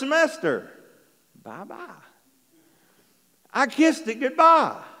first semester. Bye-bye. I kissed it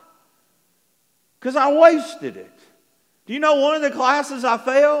goodbye. Because I wasted it. Do you know one of the classes I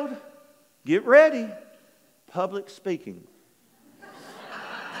failed? Get ready. Public speaking.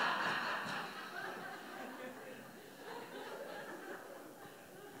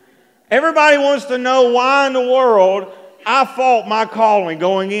 Everybody wants to know why in the world I fought my calling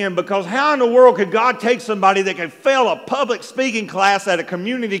going in, because how in the world could God take somebody that could fail a public speaking class at a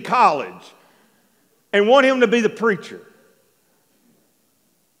community college and want him to be the preacher?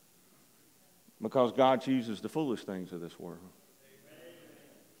 Because God chooses the foolish things of this world.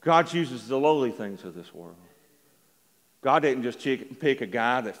 God chooses the lowly things of this world. God didn't just pick a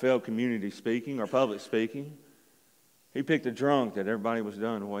guy that failed community speaking or public speaking. He picked a drunk that everybody was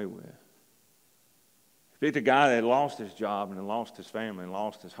done away with. He picked a guy that had lost his job and lost his family and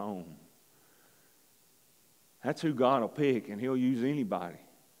lost his home. That's who God will pick, and He'll use anybody.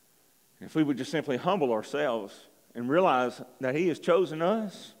 And if we would just simply humble ourselves and realize that He has chosen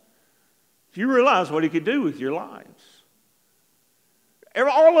us, if you realize what He could do with your lives.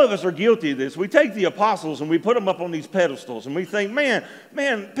 All of us are guilty of this. We take the apostles and we put them up on these pedestals and we think, man,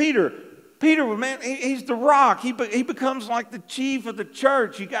 Peter, man, he's the rock. He becomes like the chief of the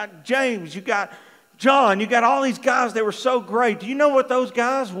church. You got James, you got John, you got all these guys that were so great. Do you know what those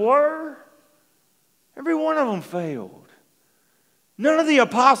guys were? Every one of them failed. None of the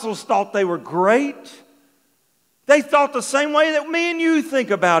apostles thought they were great. They thought the same way that me and you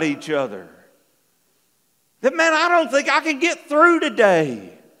think about each other. That, man, I don't think I can get through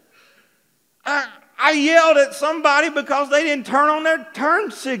today. I yelled at somebody because they didn't turn on their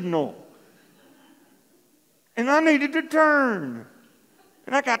turn signal. And I needed to turn.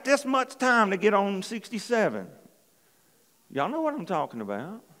 And I got this much time to get on 67. Y'all know what I'm talking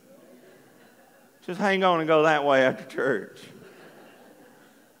about. Just hang on and go that way after church.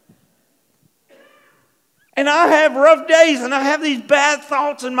 And I have rough days and I have these bad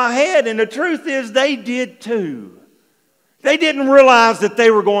thoughts in my head. And the truth is they did too. They didn't realize that they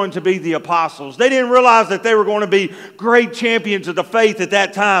were going to be the apostles. They didn't realize that they were going to be great champions of the faith at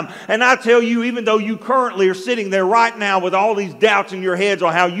that time. And I tell you, even though you currently are sitting there right now with all these doubts in your heads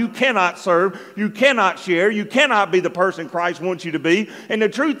on how you cannot serve, you cannot share, you cannot be the person Christ wants you to be. And the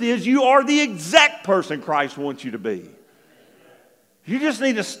truth is, you are the exact person Christ wants you to be. You just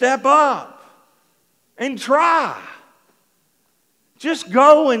need to step up and try. Just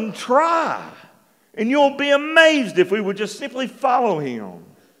go and try. And you'll be amazed if we would just simply follow Him.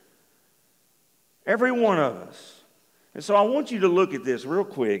 Every one of us. And so I want you to look at this real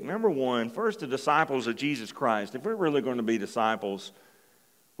quick. Number one, first, the disciples of Jesus Christ. If we're really going to be disciples,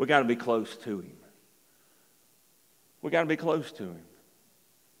 we've got to be close to Him. We've got to be close to Him.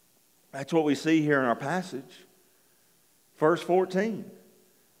 That's what we see here in our passage. Verse 14.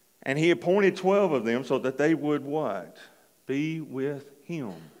 And He appointed 12 of them so that they would what? Be with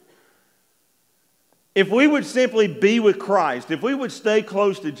Him. If we would simply be with Christ, if we would stay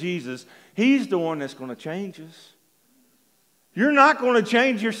close to Jesus, He's the one that's going to change us. You're not going to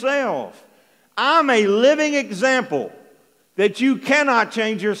change yourself. I'm a living example that you cannot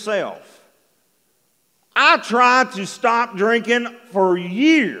change yourself. I tried to stop drinking for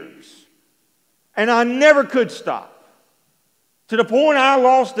years, and I never could stop. To the point I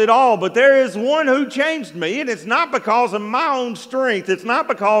lost it all. But there is one who changed me, and it's not because of my own strength. It's not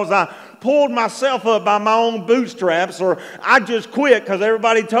because I pulled myself up by my own bootstraps or I just quit because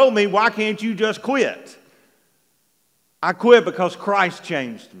everybody told me, why can't you just quit? I quit because Christ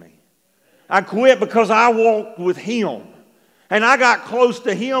changed me. I quit because I walked with Him. And I got close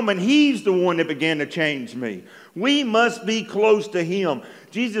to Him, and He's the one that began to change me. We must be close to Him.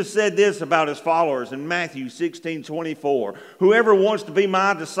 Jesus said this about His followers in Matthew 16:24. Whoever wants to be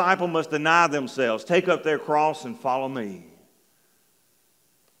my disciple must deny themselves, take up their cross, and follow me.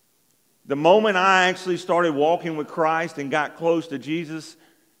 The moment I actually started walking with Christ and got close to Jesus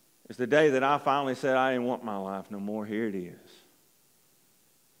is the day that I finally said, I didn't want my life no more. Here it is.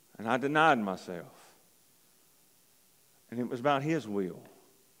 And I denied myself. And it was about His will.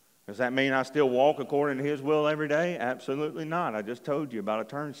 Does that mean I still walk according to His will every day? Absolutely not. I just told you about a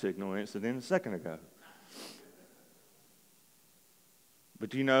turn signal incident a second ago.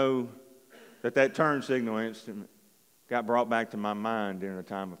 But you know that turn signal incident got brought back to my mind during a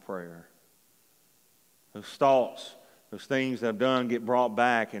time of prayer. Those thoughts, those things that I've done get brought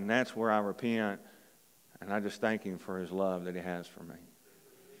back, and that's where I repent, and I just thank Him for His love that He has for me.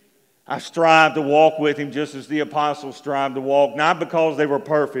 I strive to walk with Him just as the apostles strived to walk, not because they were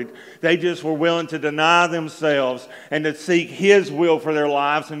perfect. They just were willing to deny themselves and to seek His will for their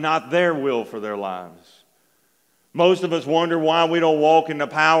lives and not their will for their lives. Most of us wonder why we don't walk in the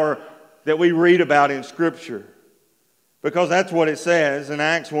power that we read about in Scripture. Because that's what it says in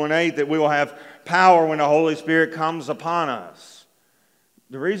Acts 1:8, that we will have power when the Holy Spirit comes upon us.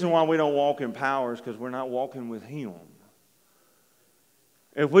 The reason why we don't walk in power is because we're not walking with Him.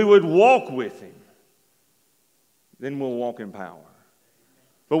 If we would walk with Him, then we'll walk in power.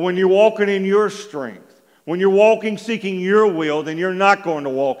 But when you're walking in your strength, when you're walking seeking your will, then you're not going to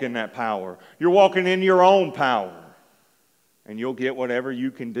walk in that power. You're walking in your own power. And you'll get whatever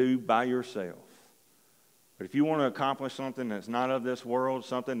you can do by yourself. But if you want to accomplish something that's not of this world,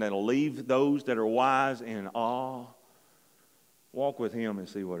 something that'll leave those that are wise in awe, walk with Him and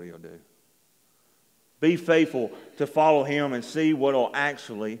see what He'll do. Be faithful to follow Him and see what will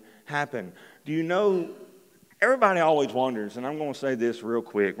actually happen. Do you know, everybody always wonders, and I'm going to say this real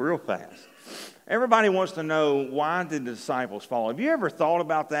quick, real fast. Everybody wants to know, why did the disciples follow? Have you ever thought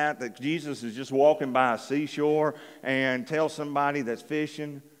about that Jesus is just walking by a seashore and tells somebody that's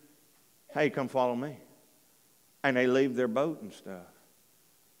fishing, hey, come follow me? And they leave their boat and stuff.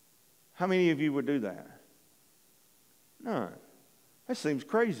 How many of you would do that? None. That seems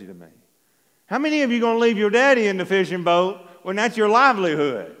crazy to me. How many of you going to leave your daddy in the fishing boat when that's your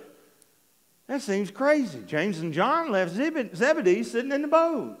livelihood? That seems crazy. James and John left Zebedee sitting in the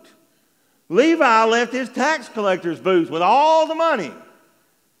boat. Levi left his tax collector's booth with all the money.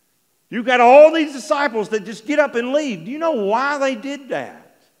 You've got all these disciples that just get up and leave. Do you know why they did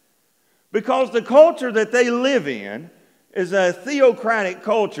that? Because the culture that they live in is a theocratic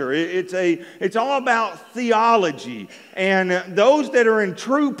culture. It's all about theology. And those that are in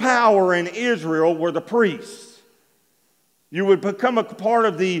true power in Israel were the priests. You would become a part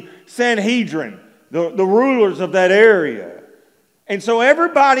of the Sanhedrin, the rulers of that area. And so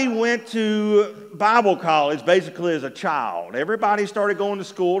everybody went to Bible college basically as a child. Everybody started going to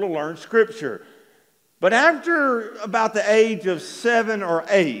school to learn Scripture. But after about the age of 7 or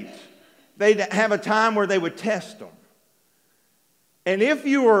 8, they'd have a time where they would test them. And if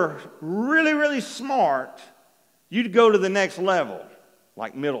you were really, really smart, you'd go to the next level,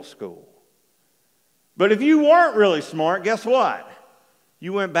 like middle school. But if you weren't really smart, guess what?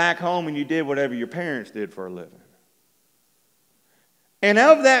 You went back home and you did whatever your parents did for a living. And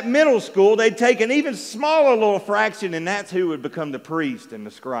of that middle school, they'd take an even smaller little fraction, and that's who would become the priest and the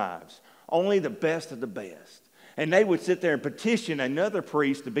scribes. Only the best of the best. And they would sit there and petition another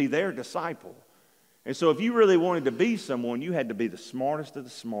priest to be their disciple. And so if you really wanted to be someone, you had to be the smartest of the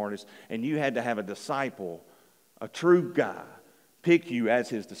smartest, and you had to have a disciple, a true guy, pick you as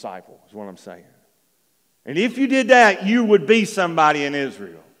his disciple, is what I'm saying. And if you did that, you would be somebody in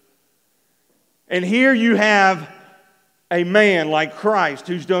Israel. And here you have a man like Christ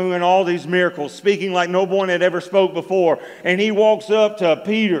who's doing all these miracles, speaking like no one had ever spoke before. And he walks up to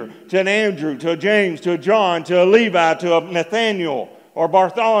Peter, to an Andrew, to a James, to a John, to a Levi, to a Nathaniel or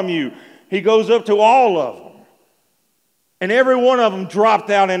Bartholomew. He goes up to all of them. And every one of them dropped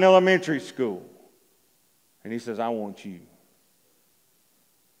out in elementary school. And he says, I want you.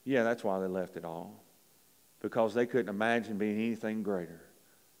 Yeah, that's why they left it all. Because they couldn't imagine being anything greater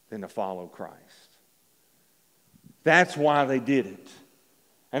than to follow Christ. That's why they did it.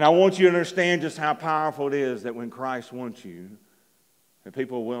 And I want you to understand just how powerful it is that when Christ wants you, that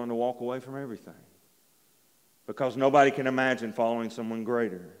people are willing to walk away from everything. Because nobody can imagine following someone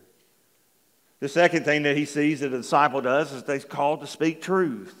greater. The second thing that he sees that a disciple does is they're called to speak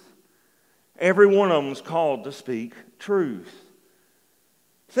truth. Every one of them is called to speak truth.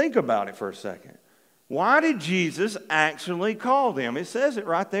 Think about it for a second. Why did Jesus actually call them? It says it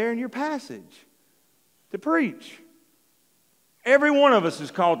right there in your passage. To preach. Every one of us is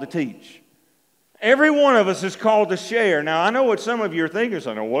called to teach. Every one of us is called to share. Now, I know what some of you are thinking.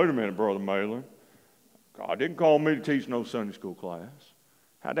 Saying, "Now, wait a minute, Brother Mahlon. God didn't call me to teach no Sunday school class."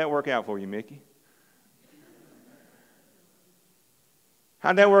 How'd that work out for you, Mickey?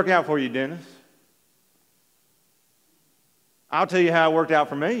 How'd that work out for you, Dennis? I'll tell you how it worked out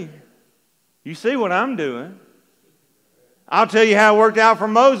for me. You see what I'm doing. I'll tell you how it worked out for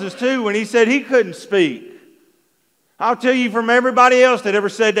Moses, too, when he said he couldn't speak. I'll tell you from everybody else that ever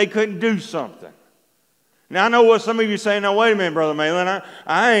said they couldn't do something. Now, I know what some of you are saying. Now, wait a minute, Brother Mahlon.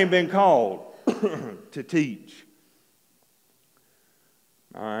 I ain't been called to teach.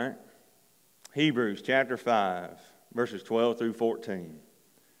 All right. Hebrews chapter 5, verses 12 through 14.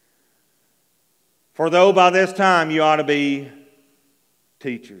 For though by this time you ought to be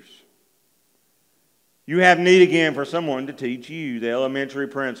teachers, you have need again for someone to teach you the elementary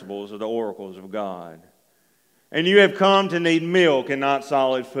principles of the oracles of God. And you have come to need milk and not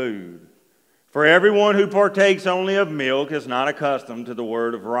solid food. For everyone who partakes only of milk is not accustomed to the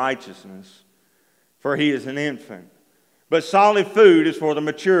word of righteousness, for he is an infant. But solid food is for the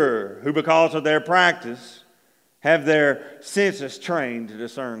mature, who because of their practice have their senses trained to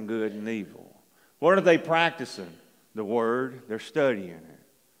discern good and evil. What are they practicing? The word. They're studying it.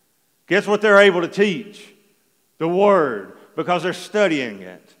 Guess what they're able to teach? The word, because they're studying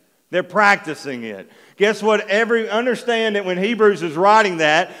it. They're practicing it. Guess what? Understand that when Hebrews is writing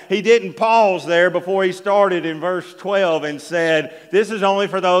that, he didn't pause there before he started in verse 12 and said, this is only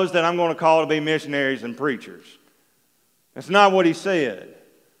for those that I'm going to call to be missionaries and preachers. That's not what he said.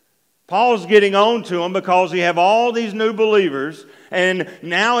 Paul's getting on to them because you have all these new believers, and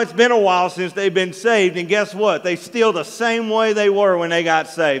now it's been a while since they've been saved, and guess what? They're still the same way they were when they got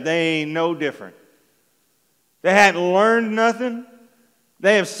saved. They ain't no different. They hadn't learned nothing.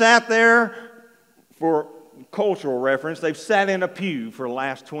 They have sat there, for cultural reference, they've sat in a pew for the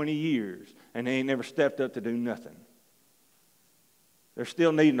last 20 years, and they ain't never stepped up to do nothing. They're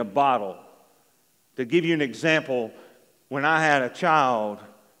still needing a bottle. To give you an example, when I had a child,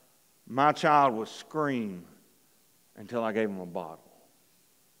 my child would scream until I gave him a bottle,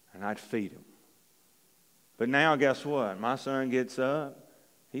 and I'd feed him. But now guess what? My son gets up,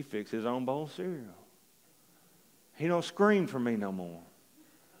 he fixes his own bowl of cereal. He don't scream for me no more.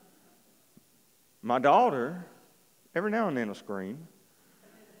 My daughter, every now and then will scream.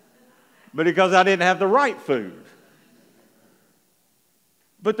 But because I didn't have the right food.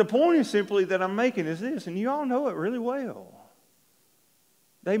 But the point is simply that I'm making is this, and you all know it really well.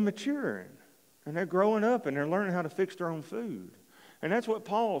 They're maturing, and they're growing up, and they're learning how to fix their own food. And that's what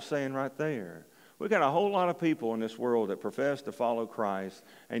Paul's saying right there. We've got a whole lot of people in this world that profess to follow Christ,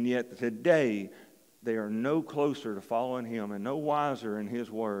 and yet today they are no closer to following Him and no wiser in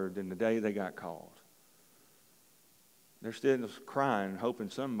His Word than the day they got called. They're still crying, hoping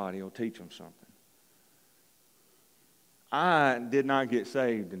somebody will teach them something. I did not get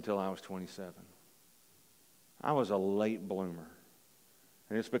saved until I was 27. I was a late bloomer.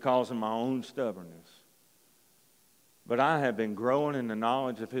 And it's because of my own stubbornness. But I have been growing in the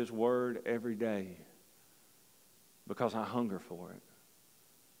knowledge of His Word every day because I hunger for it.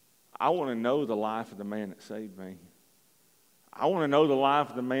 I want to know the life of the man that saved me. I want to know the life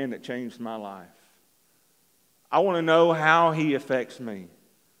of the man that changed my life. I want to know how he affects me.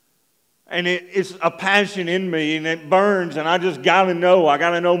 And it's a passion in me, and it burns, and I just got to know. I got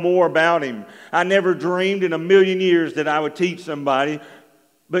to know more about him. I never dreamed in a million years that I would teach somebody,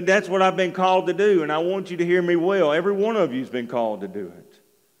 but that's what I've been called to do, and I want you to hear me well. Every one of you has been called to do it.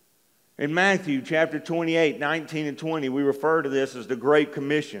 In Matthew chapter 28, 19 and 20, we refer to this as the Great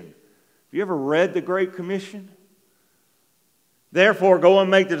Commission. Have you ever read the Great Commission? Therefore, go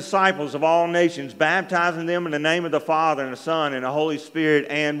and make the disciples of all nations, baptizing them in the name of the Father and the Son and the Holy Spirit,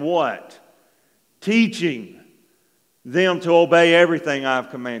 and what? Teaching them to obey everything I've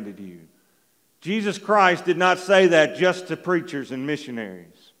commanded you. Jesus Christ did not say that just to preachers and missionaries.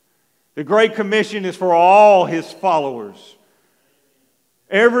 The Great Commission is for all His followers.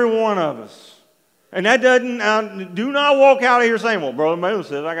 Every one of us. And that doesn't, do not walk out of here saying, well, Brother Mahlon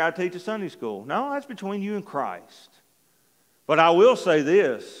says I got to teach a Sunday school. No, that's between you and Christ. But I will say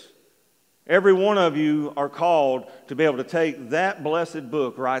this, every one of you are called to be able to take that blessed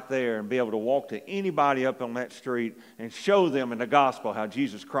book right there and be able to walk to anybody up on that street and show them in the gospel how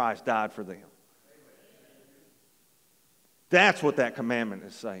Jesus Christ died for them. That's what that commandment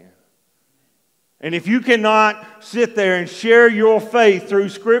is saying. And if you cannot sit there and share your faith through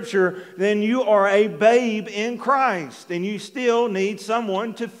Scripture, then you are a babe in Christ and you still need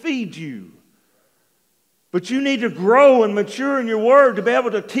someone to feed you. But you need to grow and mature in your word to be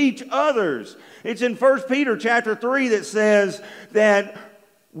able to teach others. It's in 1 Peter chapter 3 that says that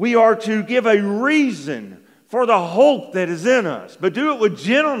we are to give a reason for the hope that is in us, but do it with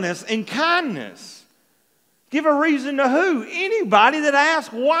gentleness and kindness. Give a reason to who? Anybody that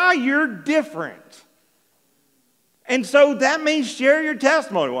asks why you're different. And so that means share your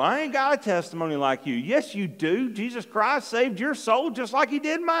testimony. Well, I ain't got a testimony like you. Yes, you do. Jesus Christ saved your soul just like He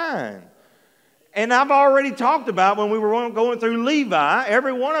did mine. And I've already talked about when we were going through Levi,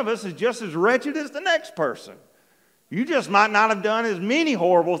 every one of us is just as wretched as the next person. You just might not have done as many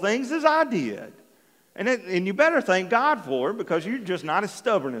horrible things as I did. And you better thank God for it because you're just not as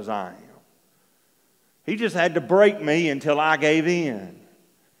stubborn as I am. He just had to break me until I gave in.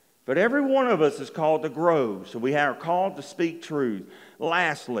 But every one of us is called to grow, so we are called to speak truth.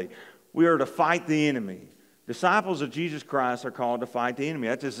 Lastly, we are to fight the enemy. Disciples of Jesus Christ are called to fight the enemy.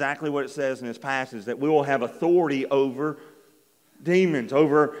 That's exactly what it says in this passage, that we will have authority over demons,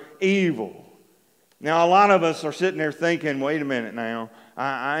 over evil. Now, a lot of us are sitting there thinking, wait a minute now,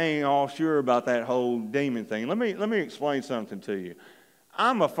 I ain't all sure about that whole demon thing. Let me explain something to you.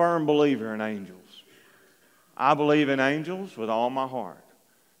 I'm a firm believer in angels. I believe in angels with all my heart.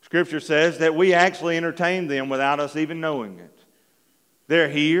 Scripture says that we actually entertain them without us even knowing it. They're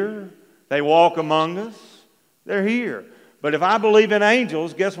here. They walk among us. They're here. But if I believe in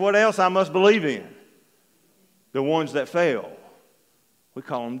angels, guess what else I must believe in? The ones that fail. We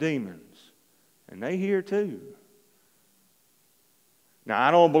call them demons. And they here too. Now,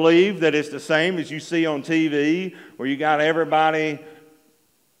 I don't believe that it's the same as you see on TV where you got everybody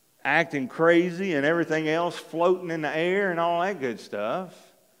acting crazy and everything else floating in the air and all that good stuff.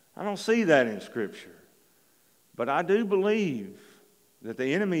 I don't see that in Scripture. But I do believe that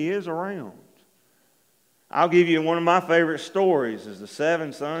the enemy is around. I'll give you one of my favorite stories is the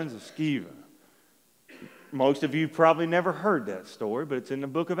 7 sons of Sceva. Most of you probably never heard that story, but it's in the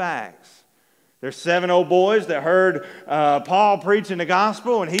book of Acts. There's 7 old boys that heard Paul preaching the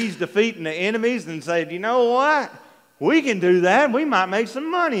gospel, and he's defeating the enemies, and said, you know what? We can do that. We might make some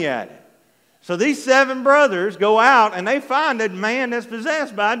money at it. So these 7 brothers go out, and they find a man that's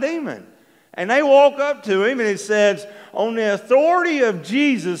possessed by a demon. And they walk up to him, and it says, on the authority of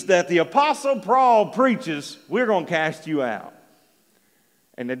Jesus that the Apostle Paul preaches, we're going to cast you out.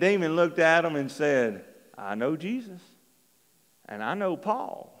 And the demon looked at him and said, I know Jesus, and I know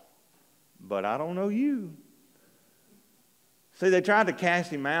Paul, but I don't know you. See, they tried to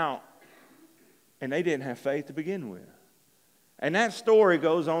cast him out, and they didn't have faith to begin with. And that story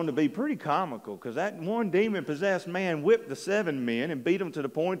goes on to be pretty comical, because that one demon-possessed man whipped the 7 men and beat them to the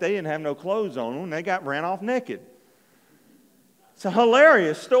point they didn't have no clothes on them, and they ran off naked. It's a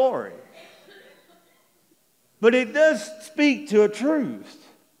hilarious story. But it does speak to a truth.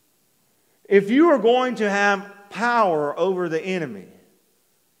 If you are going to have power over the enemy,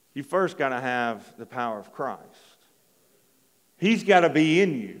 you first got to have the power of Christ. He's got to be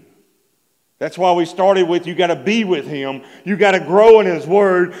in you. That's why we started with you got to be with Him. You got to grow in His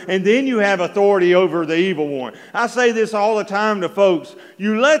Word, and then you have authority over the evil one. I say this all the time to folks.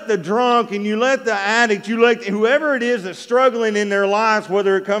 You let the drunk and you let the addict, you let whoever it is that's struggling in their lives,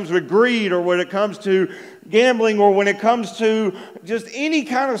 whether it comes with greed or when it comes to gambling or when it comes to just any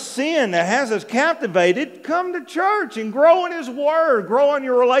kind of sin that has us captivated, come to church and grow in His Word, grow in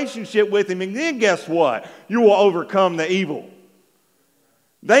your relationship with Him, and then guess what? You will overcome the evil.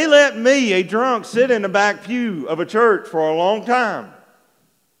 They let me, a drunk, sit in the back pew of a church for a long time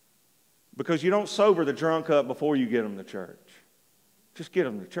because you don't sober the drunk up before you get them to church. Just get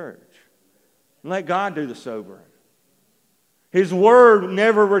them to church. And let God do the sobering. His Word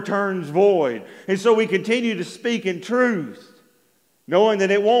never returns void. And so we continue to speak in truth, knowing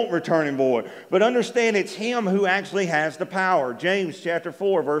that it won't return in void. But understand it's Him who actually has the power. James chapter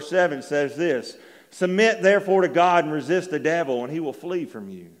 4, verse 7 says this, submit therefore to God and resist the devil, and he will flee from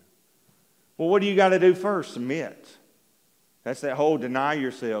you. Well, what do you got to do first? Submit. That's that whole deny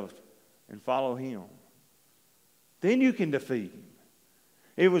yourself and follow Him. Then you can defeat him.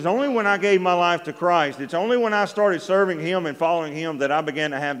 It was only when I gave my life to Christ, it's only when I started serving Him and following Him that I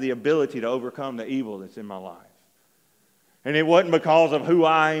began to have the ability to overcome the evil that's in my life. And it wasn't because of who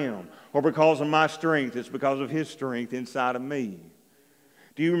I am or because of my strength. It's because of His strength inside of me.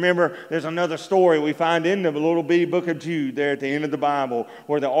 Do you remember there's another story we find in the little bitty book of Jude there at the end of the Bible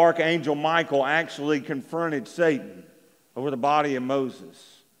where the archangel Michael actually confronted Satan over the body of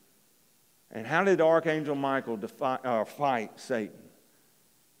Moses. And how did the archangel Michael fight Satan?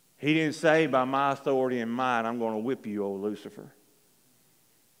 He didn't say, by my authority and might, I'm going to whip you, O Lucifer.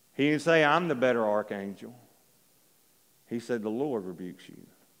 He didn't say, I'm the better archangel. He said, the Lord rebukes you.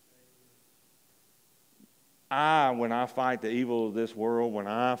 When I fight the evil of this world, when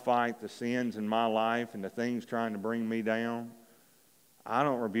I fight the sins in my life and the things trying to bring me down, I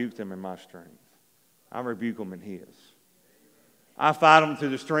don't rebuke them in my strength. I rebuke them in His. I fight them through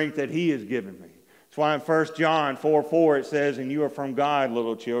the strength that He has given me. That's why in 1 John 4:4 it says, and you are from God,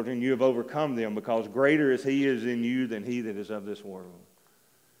 little children, you have overcome them, because greater is He is in you than he that is of this world.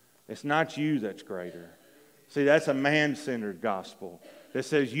 It's not you that's greater. See, that's a man-centered gospel that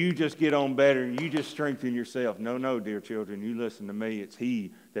says you just get on better and you just strengthen yourself. No, dear children, you listen to me. It's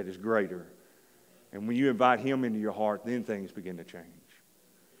He that is greater. And when you invite Him into your heart, then things begin to change.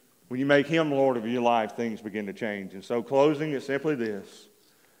 When you make Him Lord of your life, things begin to change. And so closing is simply this.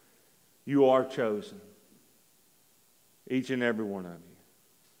 You are chosen. Each and every one of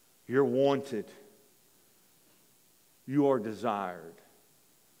you. You're wanted. You are desired.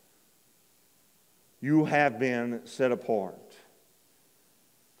 You have been set apart.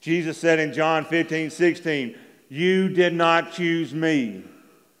 Jesus said in John 15:16, you did not choose me,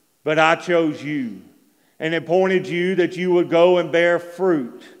 but I chose you and appointed you that you would go and bear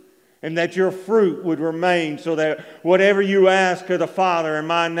fruit and that your fruit would remain so that whatever you ask of the Father in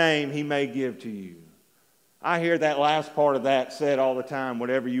my name, He may give to you. I hear that last part of that said all the time,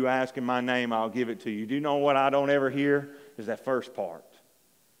 whatever you ask in my name, I'll give it to you. Do you know what I don't ever hear? Is that first part,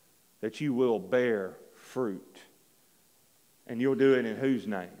 that you will bear fruit. And you'll do it in whose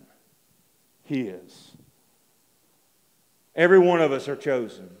name? His. Every one of us are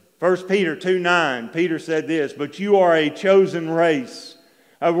chosen. 1 Peter 2:9, Peter said this, but you are a chosen race,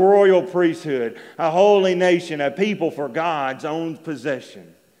 a royal priesthood, a holy nation, a people for God's own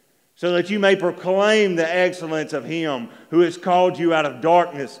possession, so that you may proclaim the excellence of Him who has called you out of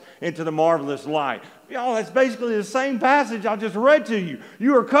darkness into the marvelous light. Y'all, that's basically the same passage I just read to you.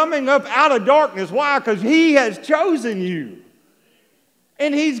 You are coming up out of darkness. Why? Because He has chosen you.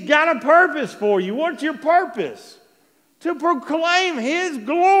 And He's got a purpose for you. What's your purpose? To proclaim His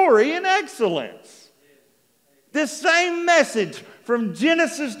glory and excellence. This same message from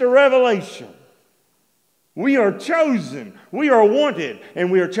Genesis to Revelation. We are chosen, we are wanted,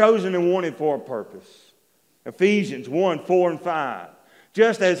 and we are chosen and wanted for a purpose. Ephesians 1:4 and 5.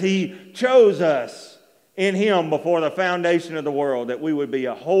 Just as He chose us in Him before the foundation of the world, that we would be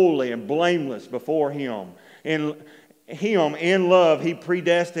a holy and blameless before Him. In Him, in love, He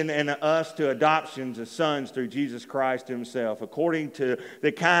predestined us to adoptions as sons through Jesus Christ Himself, according to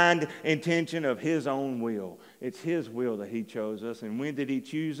the kind intention of His own will. It's His will that He chose us. And when did He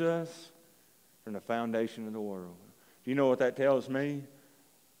choose us? From the foundation of the world. Do you know what that tells me?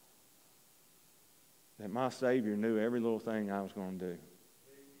 That my Savior knew every little thing I was going to do.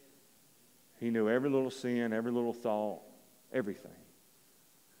 He knew every little sin, every little thought, everything.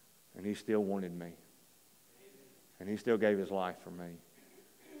 And He still wanted me. And He still gave His life for me.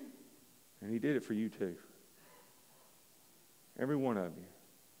 And He did it for you too. Every one of you.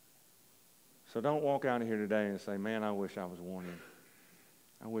 So don't walk out of here today and say, man, I wish I was wanted.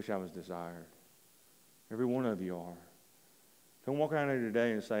 I wish I was desired. Every one of you are. Don't walk out of here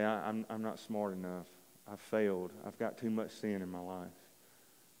today and say, I'm not smart enough. I've failed. I've got too much sin in my life.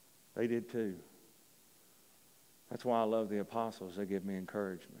 They did too. That's why I love the apostles. They give me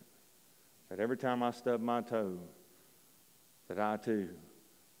encouragement. That every time I stub my toe, that I too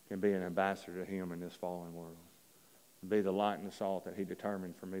can be an ambassador to Him in this fallen world. Be the light and the salt that He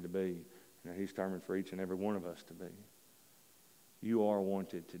determined for me to be, and that He's determined for each and every one of us to be. You are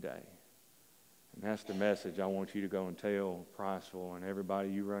wanted today. And that's the message I want you to go and tell Priceville and everybody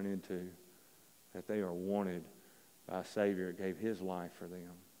you run into, that they are wanted by a Savior that gave His life for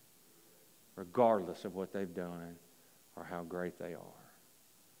them, regardless of what they've done or how great they are,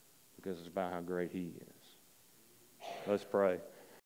 because it's about how great He is. Let's pray.